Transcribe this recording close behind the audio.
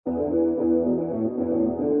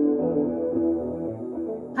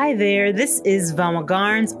Hi there, this is Velma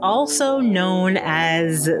Garnes, also known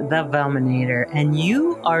as the Velminator, and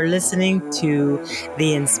you are listening to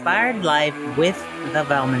The Inspired Life with the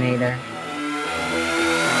Velminator.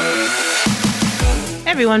 Hey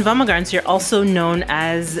everyone, Velma Garnes here, also known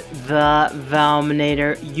as the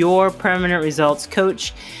Velminator, your permanent results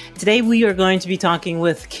coach. Today we are going to be talking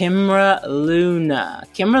with Kimra Luna.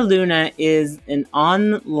 Kimra Luna is an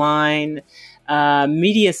online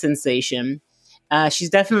media sensation. She's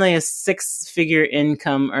definitely a six-figure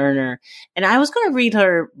income earner. And I was going to read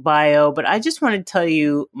her bio, but I just want to tell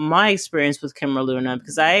you my experience with Kimra Luna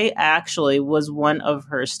because I actually was one of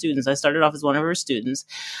her students. I started off as one of her students.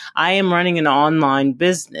 I am running an online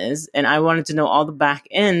business, and I wanted to know all the back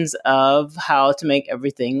ends of how to make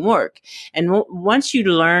everything work. And once you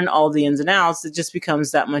learn all the ins and outs, it just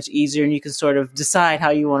becomes that much easier, and you can sort of decide how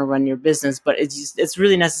you want to run your business. But it's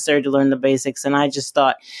really necessary to learn the basics. And I just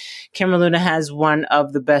thought Kimra Luna has one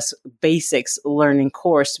of the best basics learning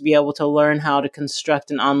course to be able to learn how to construct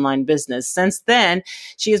an online business. Since then,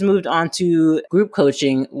 she has moved on to group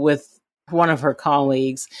coaching with one of her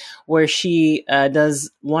colleagues, where she does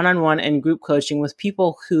one-on-one and group coaching with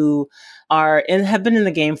people who have been in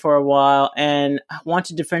the game for a while and want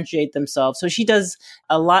to differentiate themselves. So she does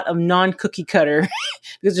a lot of non-cookie cutter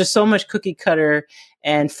because there's so much cookie cutter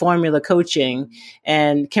and formula coaching,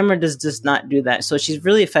 and Kimra does not do that. So she's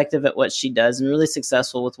really effective at what she does and really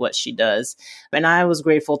successful with what she does. And I was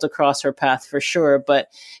grateful to cross her path for sure, but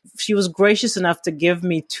she was gracious enough to give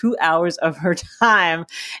me 2 hours of her time,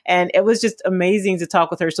 and it was just amazing to talk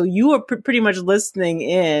with her. So you were pretty much listening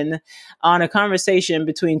in on a conversation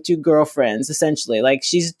between two girlfriends, essentially. Like,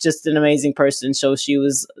 she's just an amazing person, so she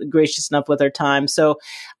was gracious enough with her time. So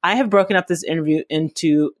I have broken up this interview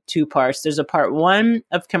into two parts. There's a part one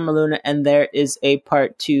of Kimra Luna, and there is a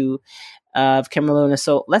part two of Kimra Luna.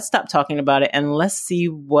 So let's stop talking about it and let's see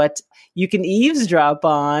what you can eavesdrop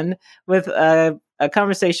on with a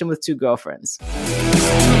conversation with two girlfriends.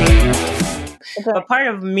 Okay. A part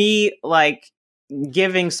of me,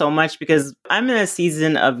 giving so much because I'm in a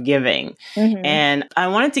season of giving, and I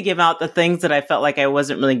wanted to give out the things that I felt like I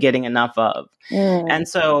wasn't really getting enough of. And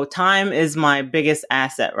so time is my biggest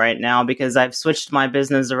asset right now because I've switched my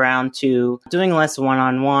business around to doing less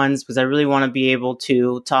one-on-ones because I really want to be able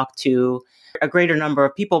to talk to a greater number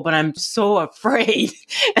of people, but I'm so afraid.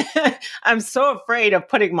 I'm so afraid of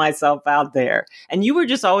putting myself out there. And you were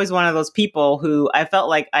just always one of those people who I felt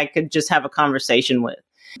like I could just have a conversation with.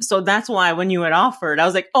 So that's why when you had offered, I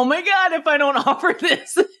was like, oh my God, if I don't offer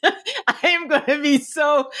this, I'm going to be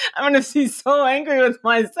so angry with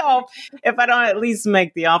myself if I don't at least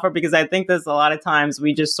make the offer, because I think there's a lot of times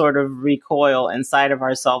we just sort of recoil inside of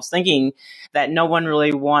ourselves thinking that no one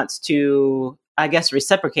really wants to, I guess,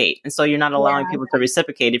 reciprocate. And so you're not allowing people to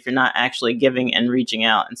reciprocate if you're not actually giving and reaching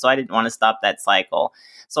out. And so I didn't want to stop that cycle.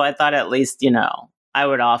 So I thought at least, I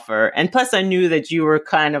would offer. And plus I knew that you were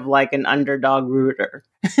kind of like an underdog rooter.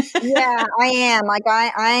 Yeah, I am.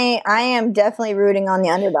 I am definitely rooting on the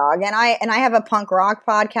underdog. And I have a punk rock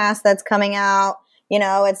podcast that's coming out.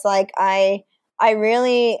 It's like I'm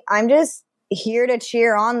just here to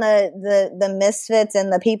cheer on the misfits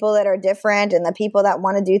and the people that are different and the people that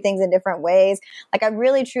want to do things in different ways. Like, I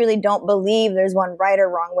really truly don't believe there's one right or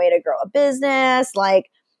wrong way to grow a business.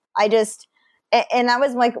 And that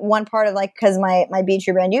was one part of because my Beat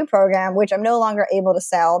Your Brand You program, which I'm no longer able to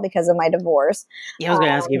sell because of my divorce. Yeah, I was going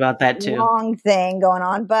to ask you about that too. Long thing going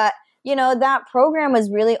on. But, that program was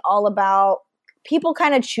really all about people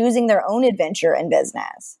kind of choosing their own adventure in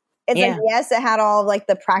business. It's yes, it had all of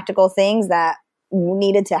the practical things that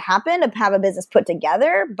needed to happen to have a business put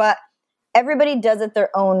together, but everybody does it their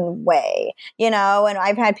own way, and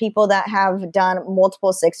I've had people that have done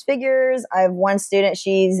multiple six figures. I have one student,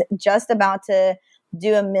 she's just about to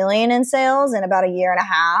do $1 million in sales in about a year and a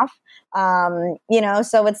half.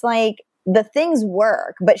 So it's the things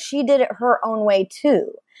work, but she did it her own way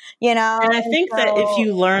too. And I think that if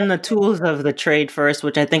you learn the tools of the trade first,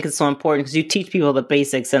 which I think is so important because you teach people the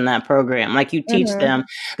basics in that program, you teach them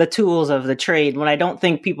the tools of the trade. What I don't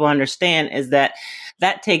think people understand is that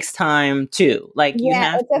takes time too.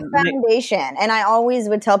 It's a foundation. And I always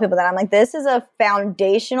would tell people that I'm this is a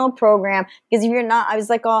foundational program, because if you're not, I was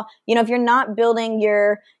if you're not building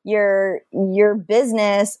your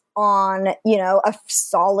business on, a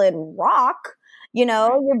solid rock,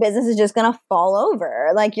 your business is just going to fall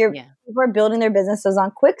over. People are building their businesses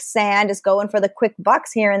on quicksand, just going for the quick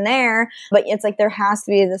bucks here and there. But it's there has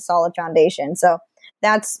to be the solid foundation. So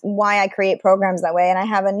that's why I create programs that way. And I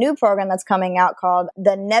have a new program that's coming out called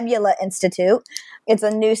the Nebula Institute. It's a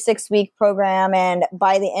new 6-week program. And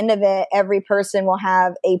by the end of it, every person will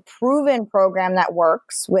have a proven program that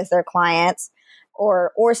works with their clients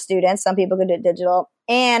or students. Some people can do digital.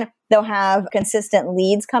 And they'll have consistent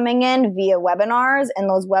leads coming in via webinars. And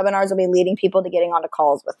those webinars will be leading people to getting onto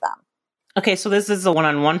calls with them. Okay, so this is a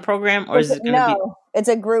one-on-one program, or is it going to be? No, it's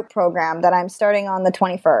a group program that I'm starting on the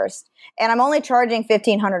 21st. And I'm only charging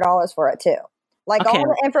 $1,500 for it too. Like all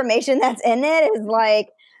the information that's in it is like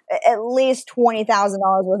at least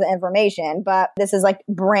 $20,000 worth of information, but this is like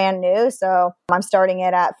brand new. So I'm starting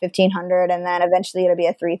it at $1,500 and then eventually it'll be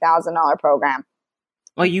a $3,000 program.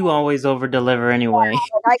 Well, you always over deliver anyway.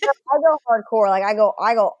 I go hardcore. Like I go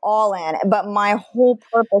all in, but my whole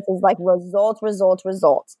purpose is like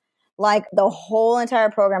results. Like the whole entire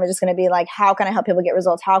program is just going to be like, how can I help people get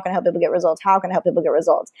results? How can I help people get results? How can I help people get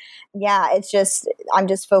results? Yeah, it's just, I'm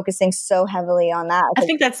just focusing so heavily on that. I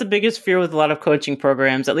think that's the biggest fear with a lot of coaching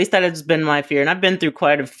programs. At least that has been my fear. And I've been through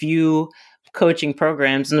quite a few coaching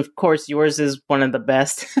programs. And of course, yours is one of the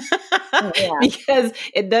best because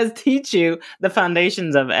it does teach you the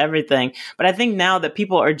foundations of everything. But I think now that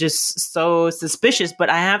people are just so suspicious, but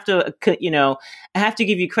I have to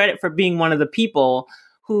give you credit for being one of the people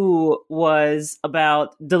who was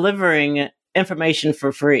about delivering information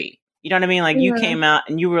for free. You know what I mean? Like you came out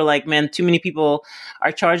and you were like, man, too many people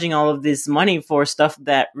are charging all of this money for stuff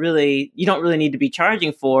that really, you don't really need to be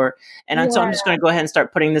charging for. And so I'm just going to go ahead and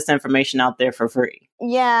start putting this information out there for free.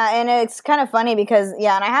 Yeah. And it's kind of funny because,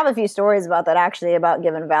 and I have a few stories about that actually, about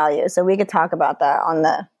giving value. So we could talk about that on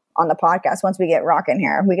the podcast once we get rocking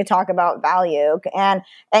here. We could talk about value, and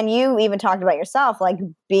you even talked about yourself like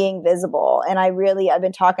being visible, and I've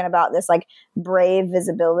been talking about this like brave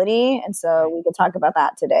visibility, and so we could talk about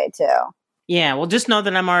that today too. Yeah, well, just know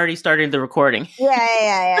that I'm already starting the recording.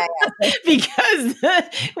 Yeah. Because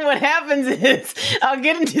what happens is I'll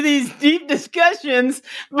get into these deep discussions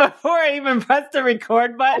before I even press the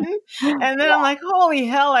record button. And then I'm like, holy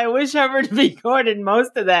hell, I wish I would recorded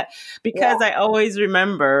most of that. Because I always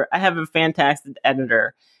remember I have a fantastic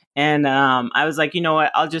editor. And I was like, you know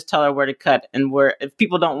what? I'll just tell her where to cut and if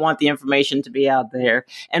people don't want the information to be out there.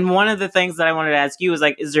 And one of the things that I wanted to ask you was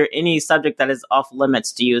like, is there any subject that is off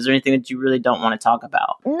limits to you? Is there anything that you really don't want to talk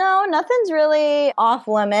about? No, nothing's really off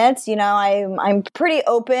limits. I'm pretty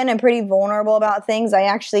open and pretty vulnerable about things. I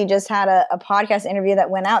actually just had a podcast interview that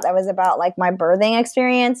went out that was about like my birthing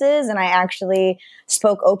experiences. And I actually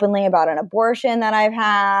spoke openly about an abortion that I've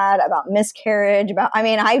had, about miscarriage,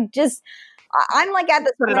 I'm like at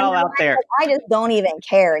the put it all out there. I just don't even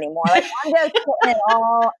care anymore. Like I'm just putting it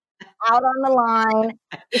all out on the line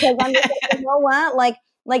because I'm just like, you know what? Like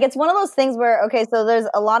it's one of those things where, okay, so there's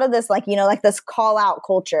a lot of this, like, like this call out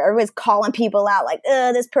culture. Everybody's calling people out like,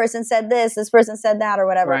 this person said this person said that or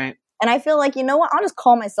whatever. Right. And I feel like, you know what? I'll just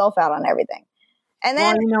call myself out on everything. And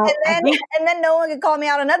then, and then no one could call me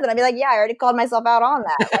out on nothing. I'd be like, I already called myself out on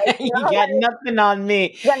that. Like, you got nothing on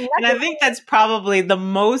me. And I think that's probably the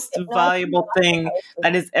most valuable thing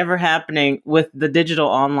that is ever happening with the digital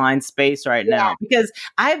online space right now. Because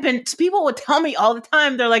people would tell me all the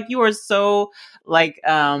time, they're like, you are so like,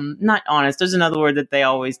 not honest. There's another word that they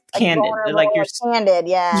always, candid. They're like, you're candid.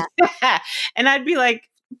 Yeah. And I'd be like,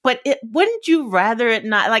 but wouldn't you rather it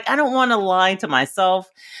not? Like, I don't want to lie to myself.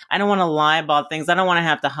 I don't want to lie about things. I don't want to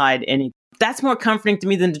have to hide anything. That's more comforting to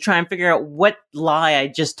me than to try and figure out what lie I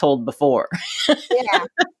just told before.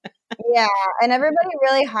 Yeah. And everybody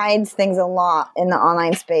really hides things a lot in the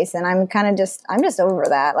online space. And I'm just over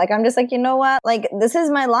that. Like, I'm just like, you know what? Like, this is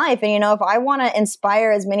my life. And, if I want to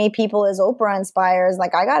inspire as many people as Oprah inspires,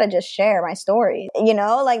 like, I got to just share my story.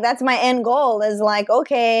 Like, that's my end goal is like,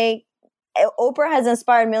 okay, Oprah has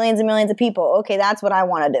inspired millions and millions of people. Okay, that's what I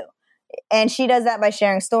want to do. And she does that by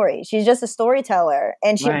sharing stories. She's just a storyteller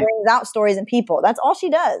and she brings out stories in people. That's all she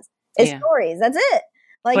does is stories. That's it.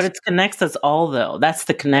 But it connects us all, though. That's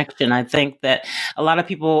the connection. I think that a lot of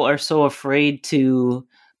people are so afraid to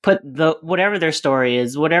put whatever their story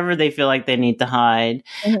is, whatever they feel like they need to hide.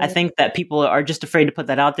 Mm-hmm. I think that people are just afraid to put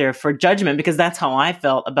that out there for judgment because that's how I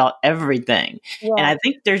felt about everything. Yeah. And I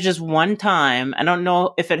think there's just one time, I don't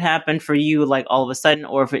know if it happened for you like all of a sudden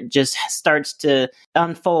or if it just starts to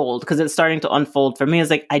unfold because it's starting to unfold for me. It's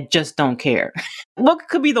like, I just don't care. What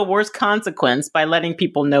could be the worst consequence by letting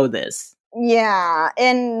people know this? Yeah.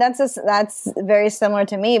 And that's very similar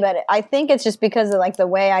to me, but I think it's just because of like the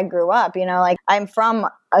way I grew up, like I'm from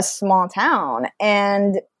a small town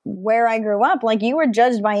and where I grew up, like you were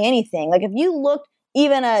judged by anything. Like if you looked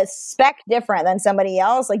even a speck different than somebody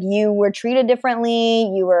else, like you were treated differently,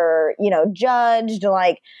 you were, judged.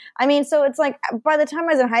 Like, I mean, so it's like by the time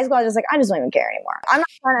I was in high school, I was just like, I just don't even care anymore. I'm not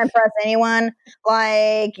trying to impress anyone.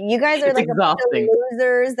 Like, you guys are It's like a bunch of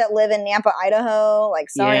losers that live in Nampa, Idaho. Like,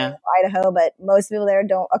 sorry, Idaho, but most people there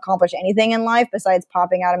don't accomplish anything in life besides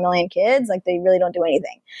popping out a million kids. Like, they really don't do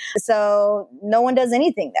anything. So no one does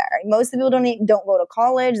anything there. Most of the people don't go to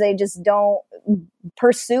college. They just don't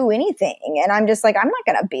pursue anything. And I'm just like, I'm not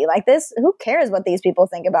going to be like this. Who cares what these people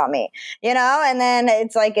think about me? And then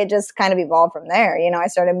it's like, it just kind of evolved from there. I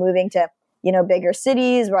started moving to, bigger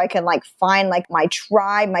cities where I can like find like my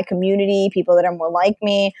tribe, my community, people that are more like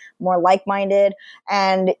me, more like-minded.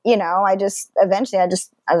 And, I just eventually, I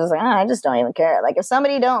was like, I just don't even care. Like if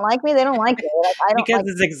somebody don't like me, they don't like me. Like I don't because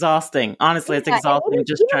it's exhausting. Honestly, it's exhausting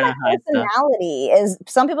just trying to hide stuff. Personality is,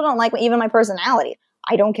 some people don't like even my personality.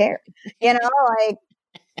 I don't care. Like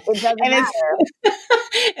it doesn't matter.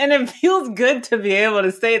 And it feels good to be able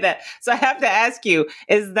to say that. So I have to ask you,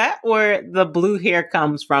 is that where the blue hair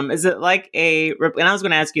comes from? Is it like and I was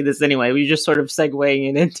going to ask you this anyway, we're just sort of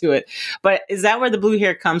segueing into it, but is that where the blue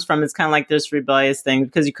hair comes from? It's kind of like this rebellious thing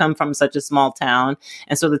because you come from such a small town.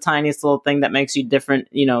 And so the tiniest little thing that makes you different,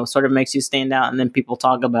 sort of makes you stand out and then people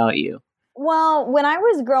talk about you. Well, when I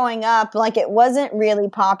was growing up, like it wasn't really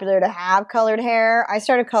popular to have colored hair. I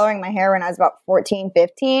started coloring my hair when I was about 14,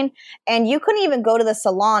 15, and you couldn't even go to the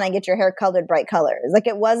salon and get your hair colored bright colors. Like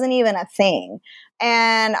it wasn't even a thing.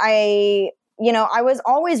 And I was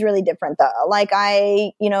always really different though. Like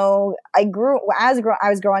I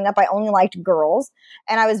was growing up, I only liked girls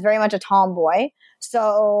and I was very much a tomboy.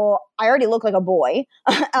 So I already looked like a boy.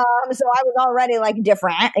 So I was already like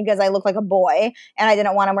different because I looked like a boy and I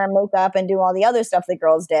didn't want to wear makeup and do all the other stuff that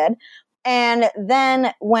girls did. And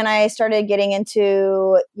then when I started getting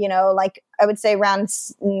into, like I would say around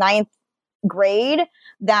 9th grade,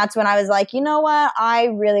 that's when I was like, you know what? I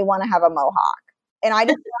really want to have a mohawk. And I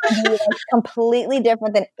just want to be like completely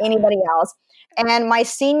different than anybody else. And my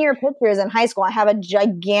senior pictures in high school, I have a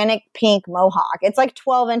gigantic pink mohawk. It's like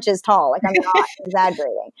 12 inches tall. Like I'm not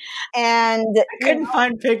exaggerating. And I couldn't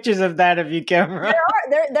find pictures of that of you, Kimra.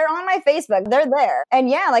 They're on my Facebook. They're there. And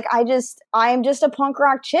yeah, like I'm just a punk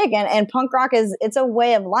rock chick. And punk rock it's a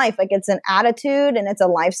way of life. Like it's an attitude and it's a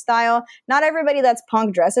lifestyle. Not everybody that's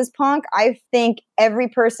punk dresses punk. I think every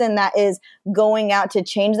person that is going out to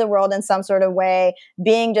change the world in some sort of way,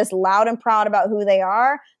 being just loud and proud about who they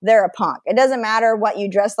are, they're a punk. It doesn't matter what you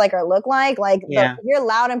dress like or look like. Like if you're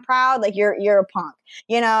loud and proud, like you're a punk,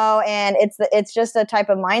 and it's just a type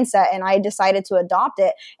of mindset. And I decided to adopt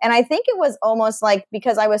it. And I think it was almost like,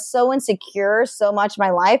 because I was so insecure so much of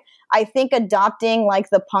my life, I think adopting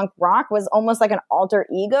like the punk rock was almost like an alter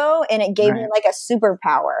ego, and it gave me like a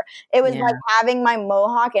superpower. It was like having my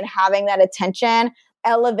mohawk and having that attention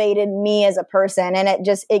elevated me as a person. And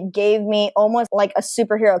it gave me almost like a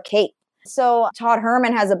superhero cape. So Todd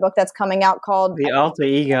Herman has a book that's coming out called The Alter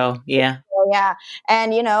Ego. Yeah. Yeah.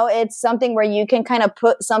 And, it's something where you can kind of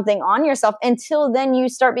put something on yourself until then you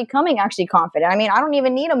start becoming actually confident. I mean, I don't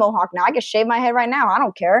even need a mohawk now. I can shave my head right now. I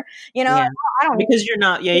don't care. I don't because you're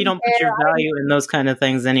not, you don't put your value in those kind of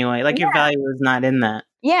things anyway. Like your value is not in that.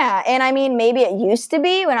 Yeah. And I mean, maybe it used to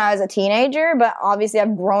be when I was a teenager, but obviously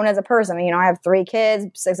I've grown as a person. I have 3 kids,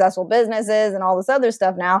 successful businesses and all this other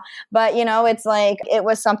stuff now. But, it's like, it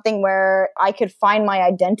was something where I could find my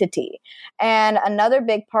identity. And another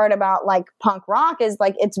big part about like punk rock is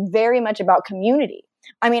like, it's very much about community.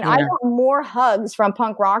 I mean, I got more hugs from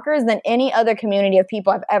punk rockers than any other community of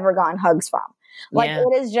people I've ever gotten hugs from. Like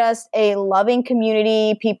it is just a loving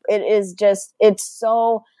community. It's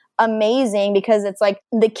so amazing because it's like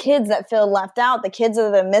the kids that feel left out, the kids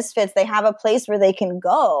are the misfits, they have a place where they can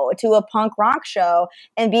go to a punk rock show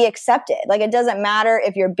and be accepted. Like it doesn't matter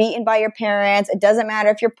if you're beaten by your parents, it doesn't matter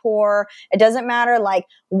if you're poor, it doesn't matter like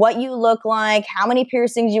what you look like, how many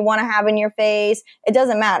piercings you want to have in your face, it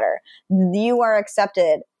doesn't matter. You are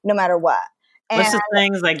accepted no matter what. What's the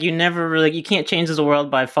things like you can't change the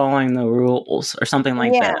world by following the rules or something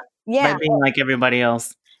like that. Yeah. By being like everybody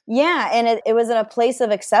else. Yeah. And it was in a place of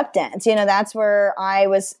acceptance. That's where I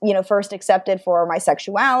was, first accepted for my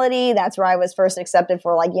sexuality. That's where I was first accepted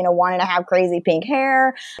for like, wanting to have crazy pink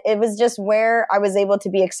hair. It was just where I was able to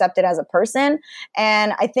be accepted as a person.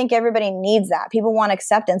 And I think everybody needs that. People want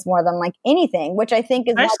acceptance more than like anything, which I think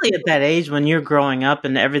is especially at that age when you're growing up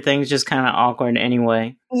and everything's just kind of awkward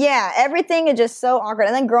anyway. Yeah, everything is just so awkward.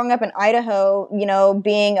 And then growing up in Idaho, you know,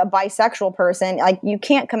 being a bisexual person, like you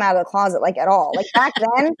can't come out of the closet like at all. Like back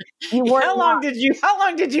then, you were How long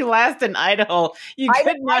did you last in Idaho? You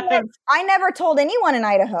could not have. I never told anyone in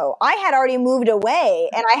Idaho. I had already moved away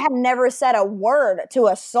and I had never said a word to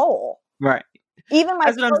a soul. Right. Even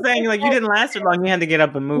That's what I'm saying. Like you didn't last too long. You had to get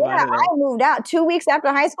up and move out of there. I moved out 2 weeks after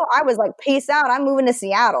high school. I was like, peace out. I'm moving to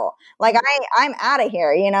Seattle. Like I'm out of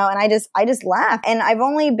here, you know, and I just left. And I've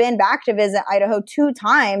only been back to visit Idaho 2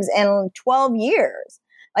 times in 12 years.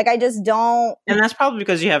 Like I just don't. And that's probably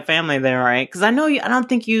because you have family there, right? Because I don't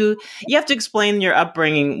think you have to explain your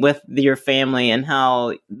upbringing with your family and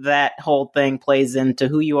how that whole thing plays into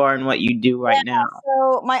who you are and what you do right now.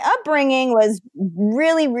 So my upbringing was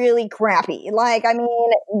really, really crappy. Like, I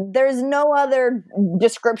mean, there's no other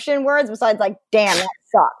description words besides like, damn, that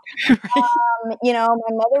sucked. You know,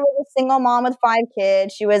 my mother was a single mom with 5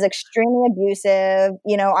 kids. She was extremely abusive.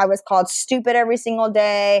 You know, I was called stupid every single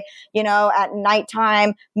day. You know, at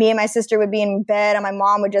nighttime, me and my sister would be in bed and my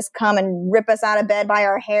mom would just come and rip us out of bed by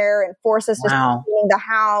our hair and force us to start cleaning the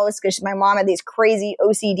house because my mom had these crazy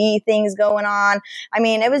OCD things going on. I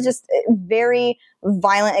mean, it was just very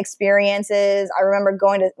violent experiences. I remember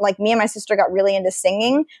going to, like, me and my sister got really into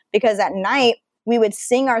singing because at night, we would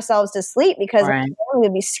sing ourselves to sleep because my family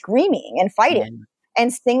would be screaming and fighting.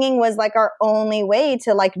 And singing was like our only way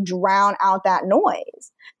to like drown out that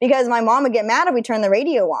noise because my mom would get mad if we turned the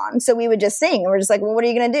radio on. So we would just sing. And we're just like, well, what are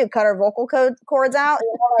you going to do? Cut our vocal cords out?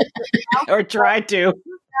 You know, or try to.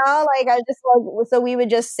 You know, like I just like, so we would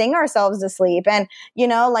just sing ourselves to sleep. And, you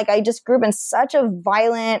know, like I just grew up in such a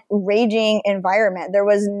violent, raging environment. There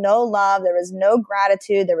was no love. There was no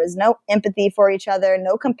gratitude. There was no empathy for each other,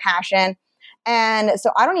 no compassion. And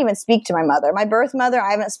so I don't even speak to my mother. My birth mother,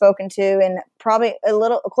 I haven't spoken to in probably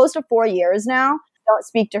close to 4 years now. Don't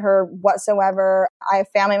speak to her whatsoever. I have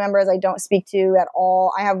family members I don't speak to at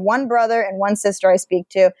all. I have one brother and one sister I speak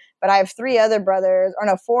to, but I have 4 other brothers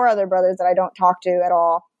that I don't talk to at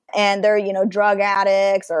all. And they're, you know, drug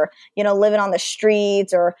addicts or, you know, living on the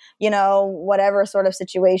streets or, you know, whatever sort of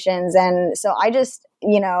situations. And so I just,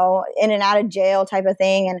 you know, in and out of jail type of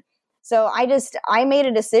thing. And so I made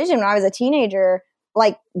a decision when I was a teenager,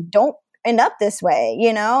 like, don't end up this way,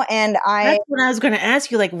 you know? And that's what I was going to ask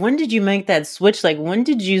you. Like, when did you make that switch? Like, when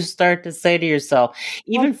did you start to say to yourself,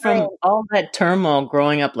 even from all that turmoil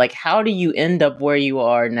growing up, like, how do you end up where you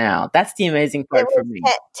are now? That's the amazing part for me.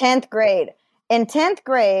 10th grade. In 10th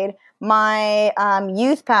grade, my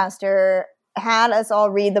youth pastor had us all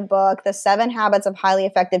read the book, The 7 Habits of Highly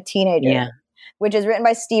Effective Teenagers. Which is written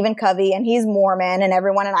by Stephen Covey, and he's Mormon, and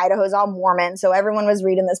everyone in Idaho is all Mormon. So everyone was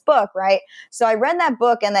reading this book, right? So I read that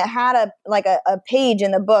book, and it had a page in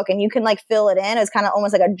the book, and you can like fill it in. It was kind of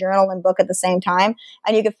almost like a journal and book at the same time,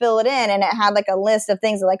 and you could fill it in, and it had like a list of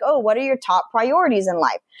things like, oh, what are your top priorities in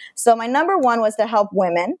life? So my number 1 was to help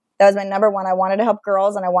women. That was my number 1. I wanted to help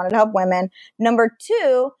girls, and I wanted to help women. Number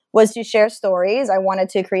 2 was to share stories. I wanted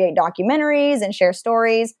to create documentaries and share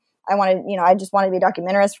stories. I just wanted to be a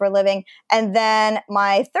documentarist for a living. And then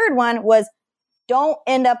my 3rd one was don't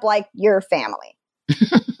end up like your family.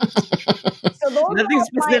 So nothing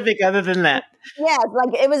specific other than that. Yeah,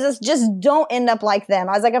 like it was just don't end up like them.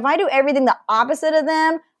 I was like, if I do everything the opposite of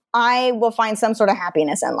them, I will find some sort of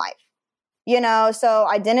happiness in life. You know, so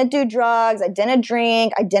I didn't do drugs. I didn't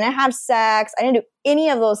drink. I didn't have sex. I didn't do any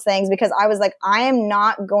of those things because I was like, I am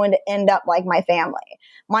not going to end up like my family.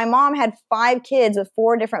 My mom had 5 kids with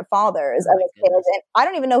 4 different fathers as kids, and I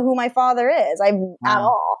don't even know who my father is at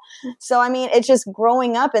all. So, I mean, it's just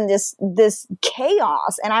growing up in this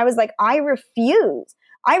chaos. And I was like, I refuse.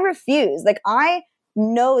 Like, I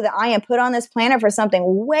know that I am put on this planet for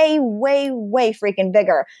something way, way, way freaking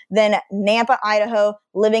bigger than Nampa, Idaho,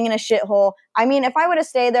 living in a shithole. I mean, if I would have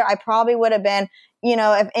stayed there, I probably would have been, you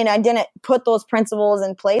know, and I didn't put those principles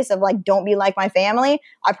in place of like, don't be like my family.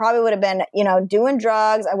 I probably would have been, you know, doing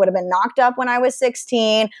drugs. I would have been knocked up when I was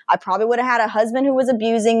 16. I probably would have had a husband who was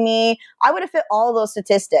abusing me. I would have fit all those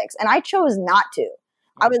statistics. And I chose not to.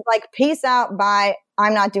 I was like, peace out, bye.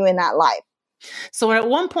 I'm not doing that life. So at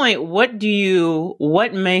one point, what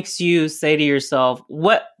makes you say to yourself,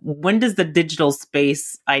 when does the digital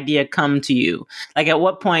space idea come to you? Like at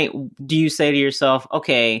what point do you say to yourself,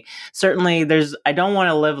 okay, certainly I don't want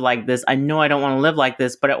to live like this. I know I don't want to live like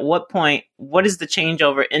this, but at what point, what is the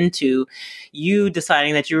changeover into you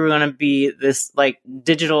deciding that you were going to be this like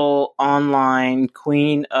digital online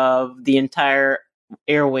queen of the entire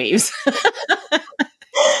airwaves?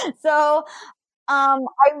 So,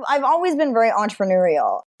 I've always been very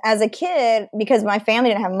entrepreneurial. as a kid, because my family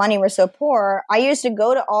didn't have money, we're so poor, I used to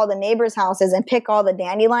go to all the neighbors' houses and pick all the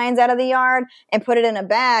dandelions out of the yard and put it in a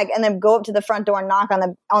bag and then go up to the front door and knock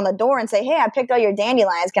on the door and say, hey, I picked all your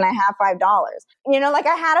dandelions. Can I have $5? You know, like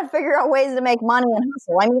I had to figure out ways to make money and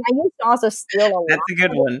hustle. I mean, I used to also steal a lot. That's a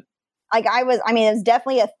good one. Like it was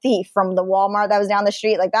definitely a thief from the Walmart that was down the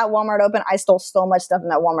street. Like that Walmart open, I stole so much stuff from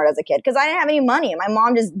that Walmart as a kid because I didn't have any money. My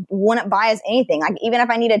mom just wouldn't buy us anything. Like even if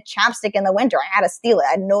I needed chapstick in the winter, I had to steal it.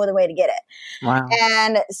 I had no other way to get it. Wow.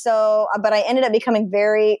 And so, but I ended up becoming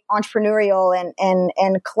very entrepreneurial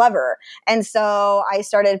and clever. And so I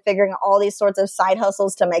started figuring out all these sorts of side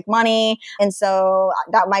hustles to make money. And so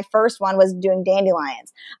that my first one was doing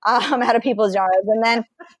dandelions out of people's yards. And then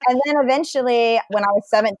eventually when I was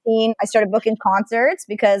 17, I started booking concerts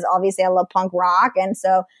because obviously I love punk rock. And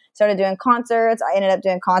so started doing concerts. I ended up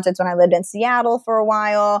doing concerts when I lived in Seattle for a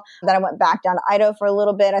while. Then I went back down to Idaho for a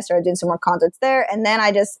little bit. I started doing some more concerts there. And then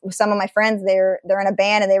some of my friends, they're in a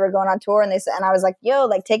band and they were going on tour and I was like, yo,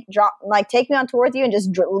 like take me on tour with you and just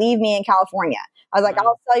leave me in California. I was like,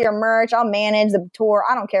 I'll sell your merch. I'll manage the tour.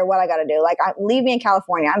 I don't care what I got to do. Like, leave me in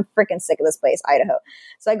California. I'm freaking sick of this place, Idaho.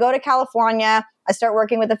 So I go to California. I start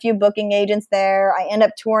working with a few booking agents there. I end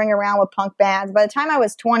up touring around with punk bands. By the time I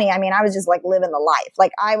was 20, I mean, I was just like living the life.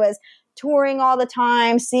 Like I was touring all the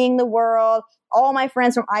time, seeing the world. All my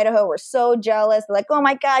friends from Idaho were so jealous. They're like, oh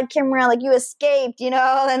my God, Kimra, like you escaped, you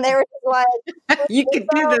know? And they were just like, you could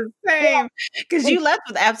do the same because you left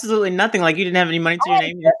with absolutely nothing. Like you didn't have any money to your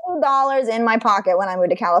name. $50 in my pocket when I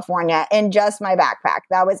moved to California in just my backpack.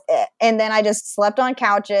 That was it. And then I just slept on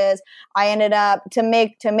couches. I ended up to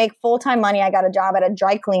make full-time money. I got a job at a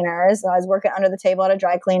dry cleaners. So I was working under the table at a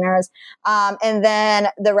dry cleaners. And then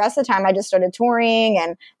the rest of the time I just started touring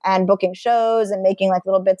and booking shows and making like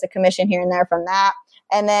little bits of commission here and there from that.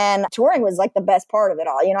 And then touring was like the best part of it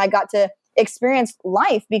all. You know, I got to experience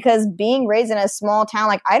life because being raised in a small town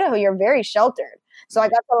like Idaho, you're very sheltered. So I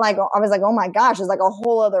got to I was like, oh my gosh, it's like a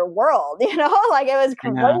whole other world, you know, like it was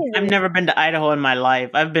crazy. I've never been to Idaho in my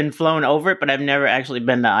life. I've been flown over it, but I've never actually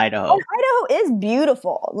been to Idaho. Oh, Idaho is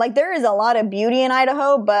beautiful. Like there is a lot of beauty in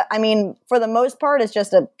Idaho, but I mean, for the most part, it's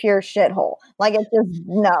just a pure shithole. Like it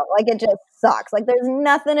just sucks. Like there's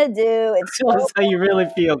nothing to do. That's how you really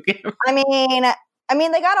feel, Kim. I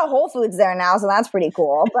mean, they got a Whole Foods there now, so that's pretty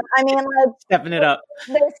cool. But I mean, like stepping it up.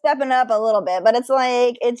 They're stepping up a little bit, but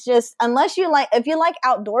it's just if you like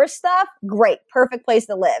outdoor stuff, great, perfect place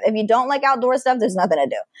to live. If you don't like outdoor stuff, there's nothing to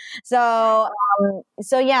do. So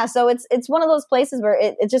it's one of those places where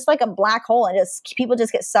it's just like a black hole, and just people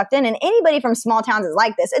just get sucked in. And anybody from small towns is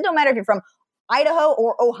like this. It don't matter if you're from Idaho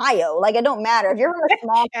or Ohio. Like it don't matter if you're from a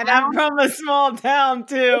small town. And I'm from a small town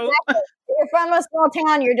too. Exactly. If you're from a small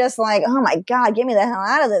town, you're just like, oh my God, get me the hell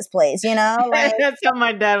out of this place, you know? Like, that's how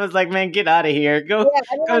my dad was like, man, get out of here. Go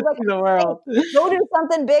see the world. Go do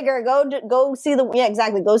something bigger. Go see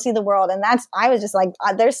go see the world. And I was just like,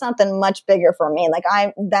 there's something much bigger for me. Like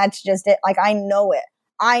that's just it. Like I know it.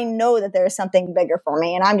 I know that there's something bigger for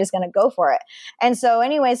me and I'm just going to go for it. And so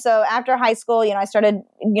anyway, after high school, you know, I started,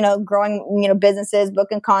 you know, growing, you know, businesses,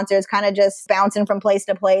 booking concerts, kind of just bouncing from place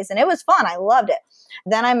to place. And it was fun. I loved it.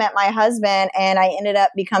 Then I met my husband and I ended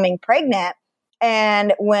up becoming pregnant.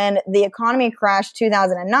 And when the economy crashed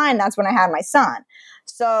 2009, that's when I had my son.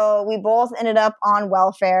 So we both ended up on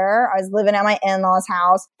welfare. I was living at my in-laws'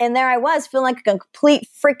 house. And there I was feeling like a complete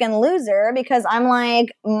freaking loser because I'm like,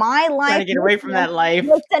 my life. Trying to get away from that life.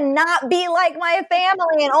 To not be like my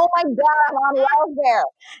family. And oh my God, I'm on welfare.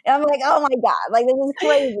 And I'm like, oh my God, like this is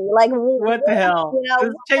crazy. Like, what the hell? You know, this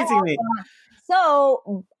is chasing me.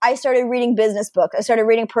 So I started reading business books. I started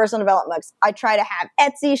reading personal development books. I tried to have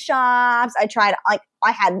Etsy shops. I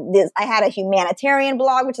had a humanitarian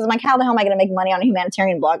blog, which is like, how the hell am I going to make money on a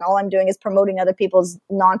humanitarian blog? All I'm doing is promoting other people's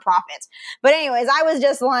nonprofits. But anyways, I was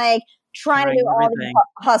just like trying to do all these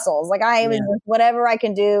hustles. Like I was whatever I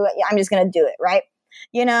can do, I'm just going to do it. Right.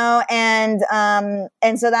 You know, and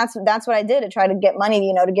so that's what I did to try to get money,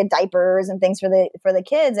 you know, to get diapers and things for the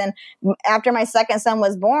kids. And after my second son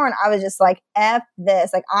was born, I was just like, F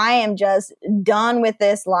this, like, I am just done with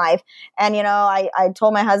this life. And, you know, I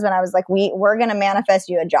told my husband, I was like, we're going to manifest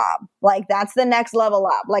you a job. Like, that's the next level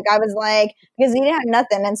up. Like, I was like, because he didn't have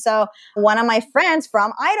nothing. And so one of my friends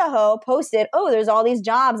from Idaho posted, oh, there's all these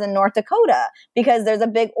jobs in North Dakota because there's a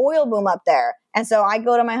big oil boom up there. And so I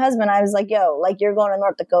go to my husband, I was like, yo, like you're going to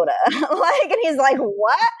North Dakota. And he's like,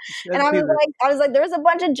 what? And I was like, there's a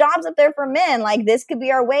bunch of jobs up there for men. Like this could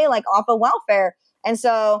be our way, like off of welfare. And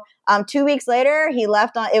so 2 weeks later, he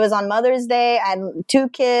left it was on Mother's Day. I had 2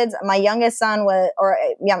 kids. My youngest son was,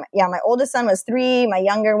 my oldest son was 3. My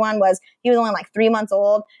younger one he was only like 3 months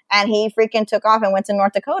old. And he freaking took off and went to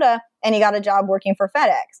North Dakota, and he got a job working for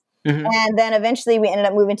FedEx. Mm-hmm. And then eventually we ended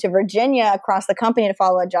up moving to Virginia across the company to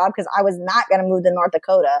follow a job because I was not going to move to North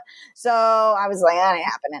Dakota. So I was like, that ain't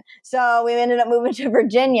happening. So we ended up moving to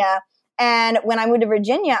Virginia. And when I moved to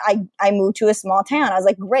Virginia, I moved to a small town. I was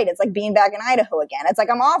like, great. It's like being back in Idaho again. It's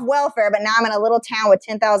like I'm off welfare, but now I'm in a little town with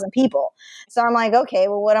 10,000 people. So I'm like, okay,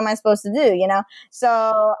 well, what am I supposed to do?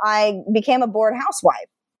 So I became a bored housewife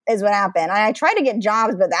is what happened. I tried to get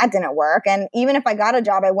jobs, but that didn't work. And even if I got a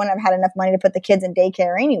job, I wouldn't have had enough money to put the kids in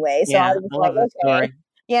daycare anyway. So I was just like, okay.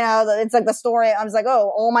 It's like the story. I was like,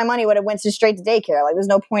 oh, all my money would have went straight to daycare. Like, there's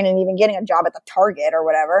no point in even getting a job at the Target or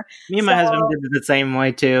whatever. Me and my husband did it the same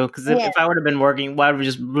way too. Because if I would have been working, I would have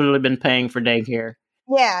just really been paying for daycare.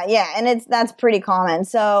 Yeah, and that's pretty common.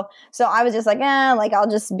 So I was just like, I'll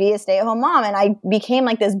just be a stay-at-home mom, and I became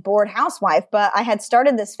like this bored housewife. But I had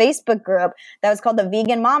started this Facebook group that was called the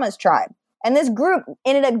Vegan Mamas Tribe, and this group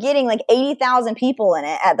ended up getting like 80,000 people in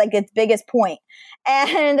it at like its biggest point.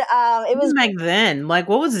 And it was back then. Like,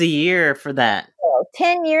 what was the year for that?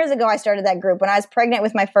 10 years ago, I started that group when I was pregnant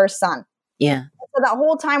with my first son. Yeah. So that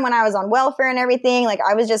whole time when I was on welfare and everything, like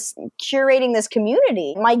I was just curating this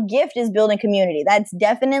community. My gift is building community. That's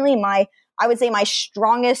definitely I would say my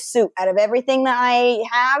strongest suit out of everything that I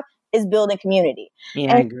have is building community. Yeah,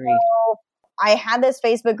 and I agree. So I had this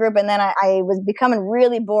Facebook group, and then I was becoming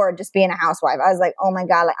really bored just being a housewife. I was like, oh my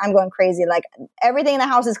God, like I'm going crazy. Like everything in the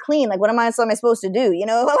house is clean. Like what am I supposed to do?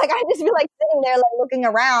 Like I just feel like sitting there, like looking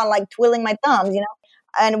around, like twiddling my thumbs,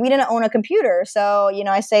 And we didn't own a computer. So,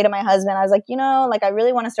 I say to my husband, I was like, like I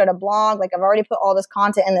really want to start a blog. Like I've already put all this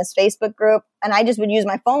content in this Facebook group, and I just would use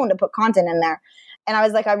my phone to put content in there. And I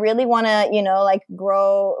was like, I really want to, like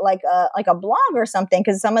grow like a blog or something.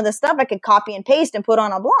 Cause some of the stuff I could copy and paste and put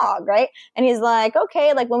on a blog. Right. And he's like,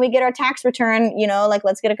 okay, like when we get our tax return, like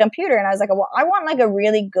let's get a computer. And I was like, well, I want like a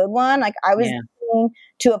really good one. Like I was listening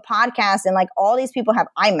to a podcast, and like all these people have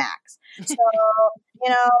iMacs. So,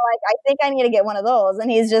 like I think I need to get one of those.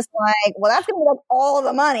 And he's just like, well, that's going to be like all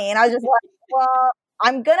the money. And I was just like, well,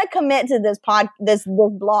 I'm going to commit to this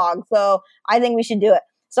blog. So I think we should do it.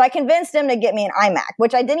 So I convinced him to get me an iMac,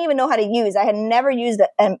 which I didn't even know how to use. I had never used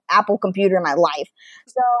an Apple computer in my life.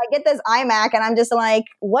 So I get this iMac, and I'm just like,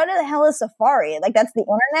 what the hell is Safari? Like, that's the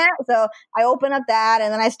internet. So I open up that,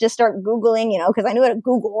 and then I just start Googling, because I knew how to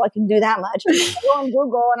Google. I can do that much. I go on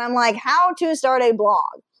Google, and I'm like, how to start a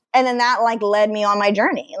blog. And then that like led me on my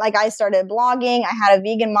journey. Like I started blogging. I had a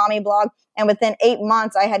vegan mommy blog. And within 8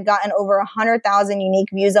 months, I had gotten over 100,000 unique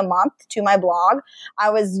views a month to my blog. I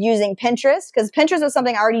was using Pinterest because Pinterest was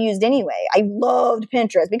something I already used anyway. I loved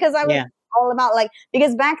Pinterest because I was all about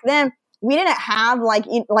because back then we didn't have like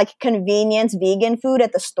convenience vegan food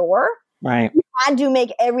at the store. Right. You had to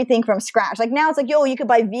make everything from scratch. Like now it's like, yo, you could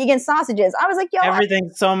buy vegan sausages. I was like, yo.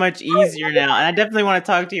 Everything's so much easier now. And I definitely want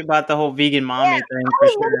to talk to you about the whole vegan mommy thing for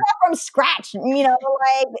sure. That from scratch, I'm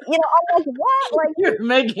like, what? Like you're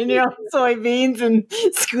making your own soybeans and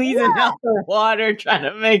squeezing out the water, trying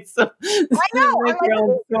to make some. I know. Make your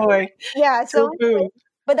own soy. Yeah. So.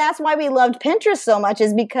 But that's why we loved Pinterest so much,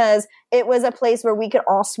 is because it was a place where we could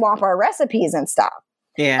all swap our recipes and stuff.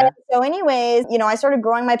 Yeah. And so anyways, I started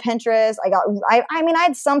growing my Pinterest. I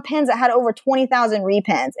had some pins that had over 20,000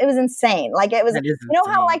 repins. It was insane. Like it was,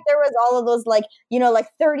 how like there was all of those like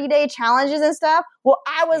 30-day challenges and stuff. Well,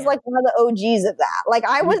 I was like one of the OGs of that. Like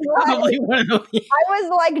I was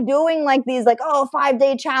like doing like these like,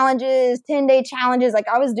 5-day challenges, 10-day challenges. Like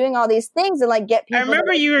I was doing all these things to like get people. I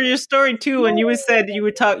remember your story too, when you said you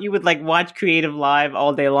would like watch Creative Live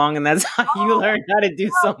all day long, and that's how you learned how to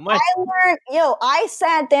do so much. I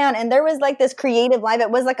sat down, and there was like this Creative Live. It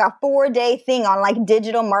was like a 4-day thing on like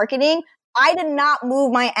digital marketing. I did not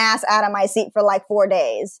move my ass out of my seat for like 4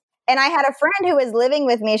 days. And I had a friend who was living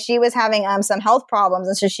with me. She was having some health problems.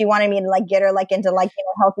 And so she wanted me to like get her like into like,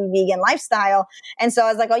 healthy vegan lifestyle. And so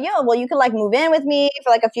I was like, you could like move in with me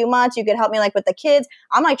for like a few months. You could help me like with the kids.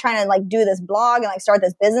 I'm like trying to like do this blog and like start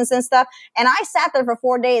this business and stuff. And I sat there for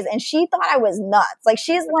 4 days, and she thought I was nuts. Like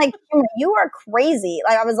she's like, you are crazy.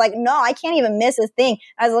 Like I was like, no, I can't even miss a thing.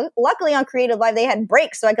 I was like, luckily on Creative Live, they had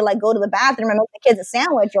breaks so I could like go to the bathroom and make the kids a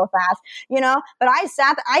sandwich real fast, But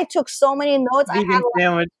I took so many notes. Vegan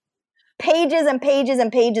sandwich. pages and pages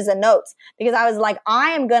and pages of notes because I was like,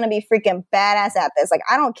 I am going to be freaking badass at this. Like,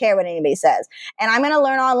 I don't care what anybody says. And I'm going to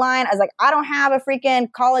learn online. I was like, I don't have a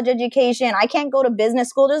freaking college education. I can't go to business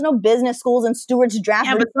school. There's no business schools in Stewart's Draft.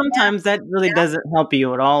 Yeah, but sometimes that really doesn't help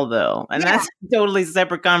you at all, though. And that's a totally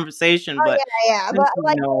separate conversation. But but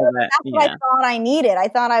like, that's what I thought I needed. I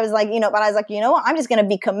thought I was like, but I was like, you know what? I'm just going to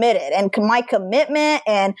be committed, and my commitment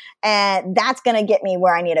and that's going to get me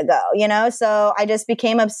where I need to go, So I just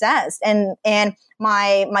became obsessed, and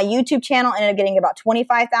my YouTube channel ended up getting about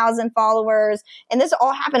 25,000 followers. And this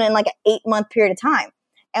all happened in like an 8-month period of time.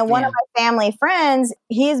 And one of my family friends,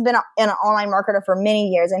 he's been an online marketer for many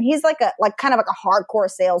years, and he's kind of like a hardcore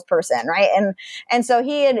salesperson, right? And so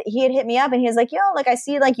he had hit me up, and he was like, "Yo, like I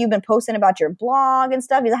see like you've been posting about your blog and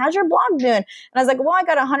stuff." He's like, "How's your blog doing?" And I was like, "Well, I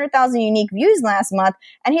got 100,000 unique views last month."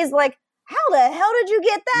 And he's like, "How the hell did you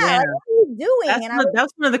get that? Yeah. Like, what are you doing?"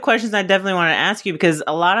 That's one of the questions I definitely want to ask you, because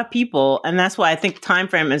a lot of people, and that's why I think time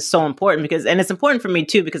frame is so important, and it's important for me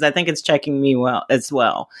too, because I think it's checking me as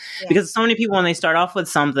well. Yeah. Because so many people, when they start off with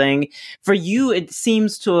something, for you, I'm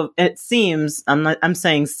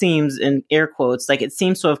saying seems in air quotes, like it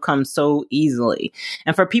seems to have come so easily.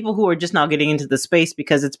 And for people who are just now getting into the space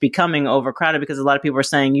because it's becoming overcrowded, because a lot of people are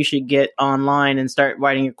saying you should get online and start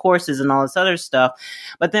writing your courses and all this other stuff.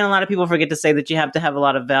 But then a lot of people forget to say that you have to have a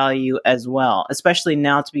lot of value as well, especially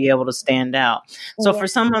now to be able to stand out. So for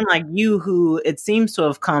someone like you, who it seems to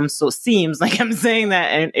have come, seems like I'm saying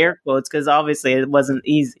that in air quotes, because obviously it wasn't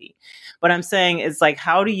easy. But I'm saying it's like,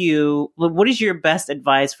 what is your best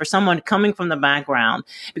advice for someone coming from the background?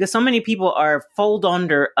 Because so many people are fold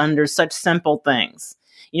under such simple things.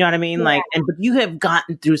 You know what I mean? Yeah. But you have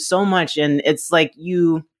gotten through so much, and it's like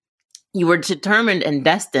you were determined and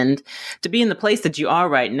destined to be in the place that you are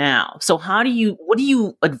right now. So what do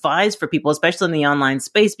you advise for people, especially in the online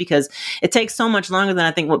space? Because it takes so much longer than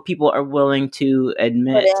I think what people are willing to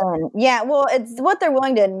admit. Yeah, well, it's what they're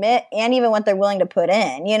willing to admit, and even what they're willing to put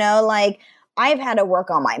in, like I've had to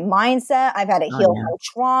work on my mindset. I've had to heal from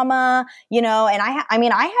trauma, and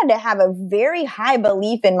I had to have a very high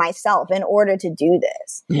belief in myself in order to do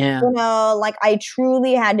this. Yeah. Like I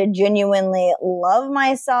truly had to genuinely love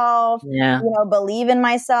myself, believe in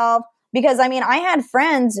myself. Because I had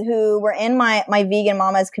friends who were in my Vegan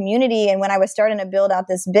Mamas community, and when I was starting to build out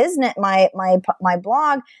this business, my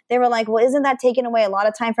blog, they were like, "Well, isn't that taking away a lot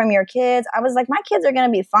of time from your kids?" I was like, "My kids are going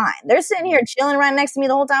to be fine. They're sitting here chilling right next to me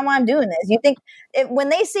the whole time while I'm doing this." You think when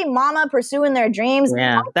they see Mama pursuing their dreams,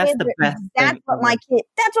 that's the best. That's what my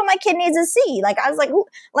kid needs to see. Like I was like,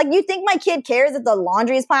 you think my kid cares if the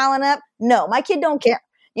laundry is piling up? No, my kid don't care.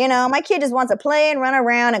 My kid just wants to play and run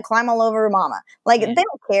around and climb all over Mama. Like, they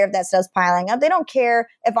don't care if that stuff's piling up. They don't care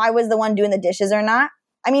if I was the one doing the dishes or not.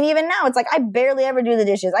 Even now, it's like I barely ever do the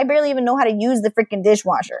dishes. I barely even know how to use the freaking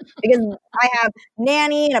dishwasher because I have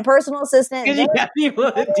nanny and a personal assistant. Because you got people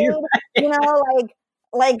to do that.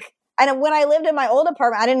 And when I lived in my old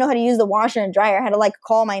apartment, I didn't know how to use the washer and dryer. I had to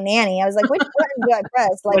call my nanny. I was like, which button do I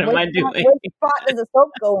press? Like, which spot does the soap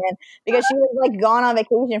go in? Because she was gone on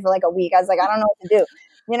vacation for a week. I was like, I don't know what to do.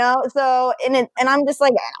 So, and I'm just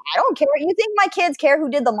like, I don't care. You think my kids care who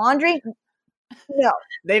did the laundry? No.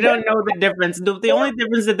 They don't know the difference. The only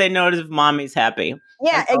difference that they know is if mommy's happy.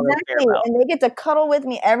 Yeah, exactly. And they get to cuddle with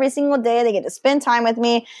me every single day. They get to spend time with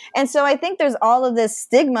me. And so I think there's all of this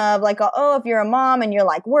stigma of if you're a mom and you're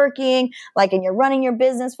working, and you're running your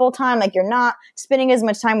business full time, you're not spending as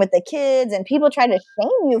much time with the kids, and people try to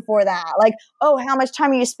shame you for that. How much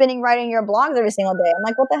time are you spending writing your blogs every single day? I'm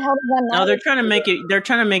like, what the hell does that matter? No, they're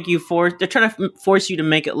trying to force you to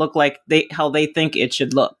make it look like how they think it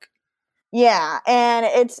should look. Yeah, and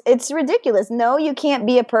it's ridiculous. No, you can't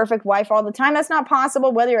be a perfect wife all the time. That's not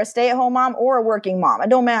possible, whether you're a stay-at-home mom or a working mom. It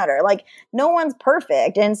don't matter. No one's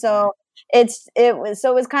perfect. And so it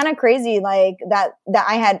was kind of crazy that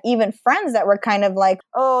I had even friends that were kind of like,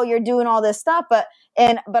 "Oh, you're doing all this stuff." But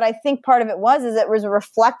I think part of it was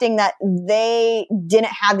reflecting that they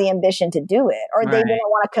didn't have the ambition to do it, or they didn't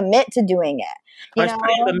want to commit to doing it. Or it's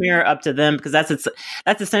putting the mirror up to them, because that's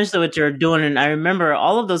essentially what you're doing. And I remember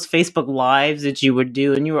all of those Facebook lives that you would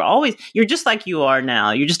do, and you're just like you are now.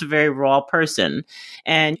 You're just a very raw person.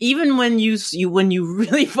 And even when you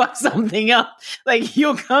really fuck something up,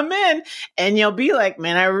 you'll come in and you'll be like,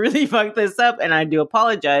 "Man, I really fucked this up, and I do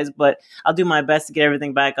apologize, but I'll do my best to get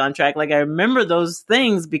everything back on track." I remember those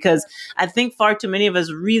things, because I think far too many of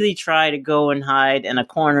us really try to go and hide in a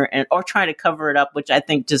corner or try to cover it up, which I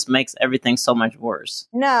think just makes everything so much much worse.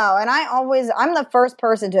 No, and I'm the first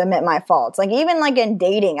person to admit my faults. Like even like in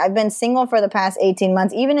dating, I've been single for the past 18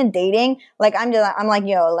 months. Even in dating, like I'm like,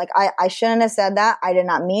 yo, like I shouldn't have said that. I did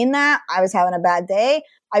not mean that. I was having a bad day.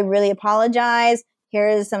 I really apologize.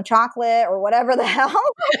 Here's some chocolate or whatever the hell.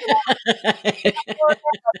 I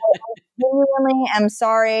genuinely am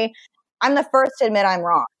sorry. I'm the first to admit I'm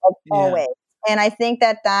wrong, like always. And I think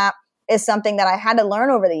that is something that I had to learn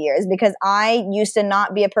over the years, because I used to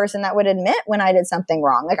not be a person that would admit when I did something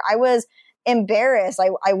wrong. Like I was embarrassed.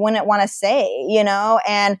 I wouldn't want to say,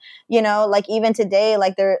 and, like even today,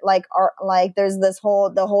 like there's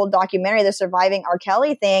the whole documentary, the Surviving R.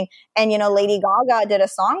 Kelly thing. And, Lady Gaga did a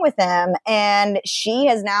song with him, and she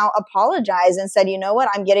has now apologized and said, you know what,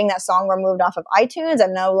 I'm getting that song removed off of iTunes.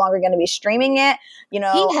 I'm no longer going to be streaming it. He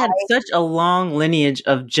had such a long lineage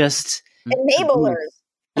of just enablers.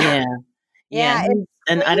 Yeah. Yeah.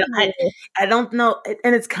 And I don't know.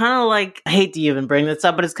 And it's kind of like, I hate to even bring this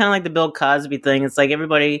up, but it's kind of like the Bill Cosby thing. It's like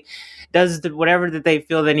everybody does whatever that they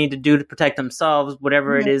feel they need to do to protect themselves,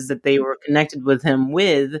 whatever it is that they were connected with him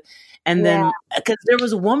with. And then, because there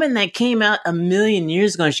was a woman that came out a million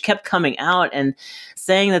years ago, and she kept coming out and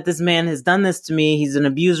saying that this man has done this to me. He's an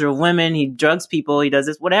abuser of women. He drugs people. He does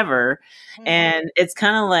this, whatever. And it's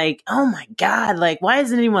kind of like, oh my God, like, why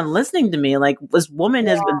isn't anyone listening to me? Like, this woman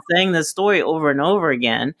has been saying this story over and over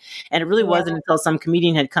again. And it really wasn't until some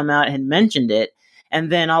comedian had come out and had mentioned it. And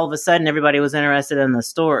then all of a sudden, everybody was interested in the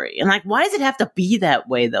story. And like, why does it have to be that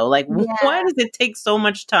way, though? Like, why does it take so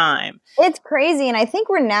much time? It's crazy. And I think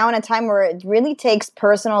we're now in a time where it really takes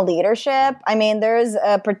personal leadership. I mean, there's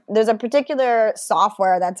a particular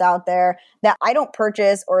software that's out there that I don't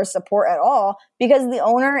purchase or support at all, because the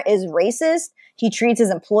owner is racist. He treats his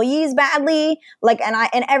employees badly. Like, and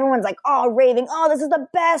everyone's like, oh, raving, oh, this is the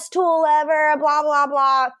best tool ever, blah, blah,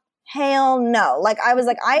 blah. Hell no. Like, I was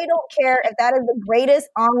like, I don't care if that is the greatest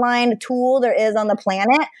online tool there is on the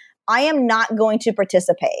planet. I am not going to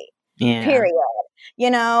participate. Yeah. Period.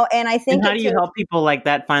 And I think. And how do you help people like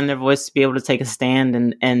that find their voice to be able to take a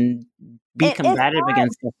stand and be combative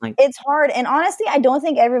against stuff like that? It's hard. And honestly, I don't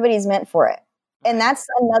think everybody's meant for it. And that's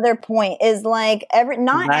another point, is like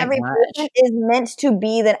not every person is meant to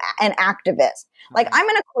be an activist. Like, I'm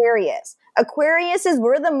an Aquarius.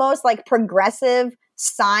 We're the most like progressive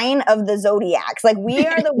sign of the zodiacs. Like, we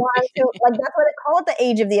are the ones who, like, that's what they call it, the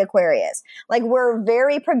age of the Aquarius. Like, we're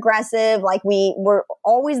very progressive. Like, we're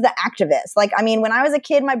always the activists. Like, I mean, when I was a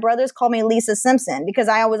kid, my brothers called me Lisa Simpson, because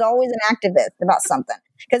I was always an activist about something.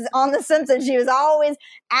 Because on The Simpsons, she was always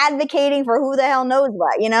advocating for who the hell knows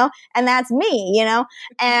what, and that's me,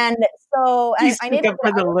 and so I need up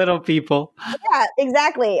for the little people. Yeah,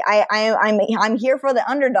 exactly. I'm here for the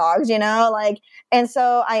underdogs, like, and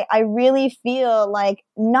so I really feel like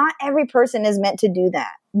not every person is meant to do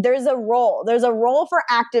that. There's a role for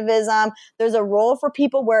activism. There's a role for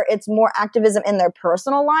people where it's more activism in their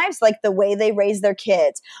personal lives, like the way they raise their